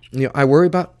worry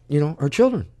about, our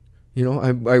children, You know,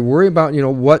 I worry about, you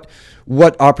know,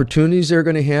 what opportunities they're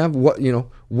going to have, what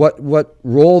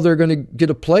role they're going to get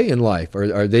to play in life.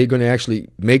 Are they going to actually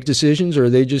make decisions, or are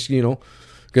they just, you know,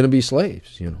 going to be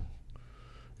slaves, you know?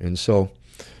 And so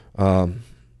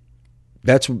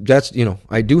that's you know,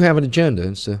 I do have an agenda.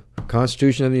 It's the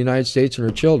Constitution of the United States and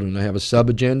our children. I have a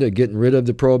sub-agenda, getting rid of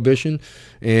the prohibition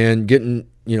and getting,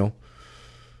 you know,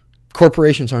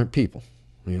 corporations aren't people,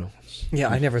 you know. Yeah,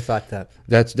 I never thought that.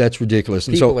 That's ridiculous.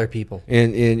 And People so, are people.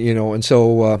 And you know, and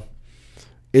so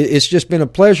it's just been a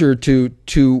pleasure to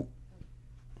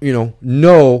you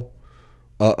know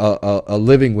a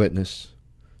living witness,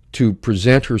 to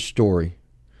present her story.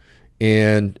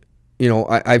 And you know,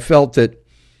 I felt that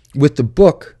with the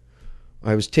book,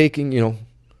 I was taking, you know,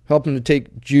 helping to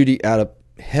take Judy out of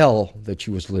hell that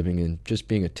she was living in, just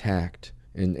being attacked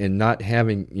and not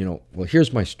having, you know, well,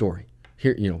 here's my story.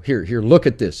 Here, you know, here, look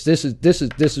at this. This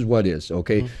is what is,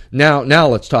 okay? Mm-hmm. Now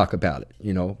let's talk about it,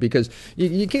 you know, because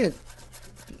you can't,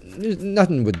 there's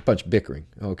nothing with a bunch of bickering,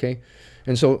 okay?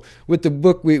 And so with the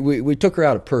book, we took her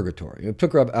out of purgatory. We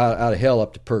took her out of hell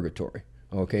up to purgatory,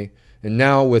 okay? And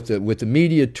now with the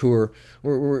media tour,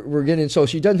 we're getting, so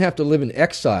she doesn't have to live in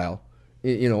exile,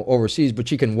 you know, overseas, but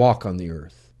she can walk on the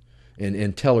earth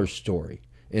and tell her story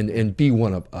and be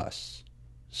one of us.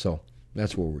 So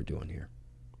that's what we're doing here.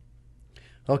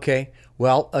 Okay.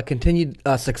 Well, continued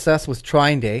success with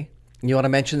Trine Day. You want to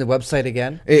mention the website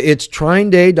again? It's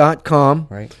trineday.com.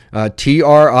 Right.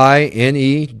 TRINEDAY.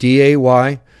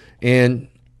 And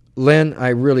Len, I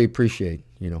really appreciate,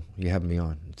 you know, you having me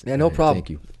on. Yeah, no problem. Thank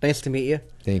you. Nice to meet you.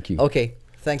 Thank you. Okay.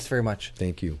 Thanks very much.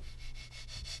 Thank you.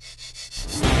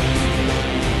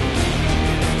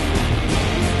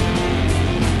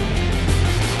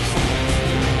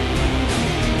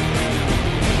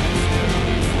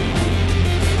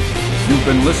 You've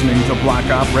been listening to Black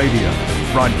Op Radio,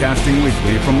 broadcasting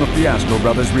weekly from the Fiasco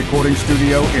Brothers recording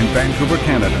studio in Vancouver,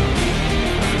 Canada.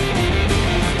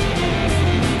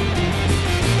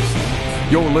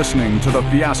 You're listening to the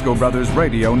Fiasco Brothers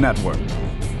Radio Network.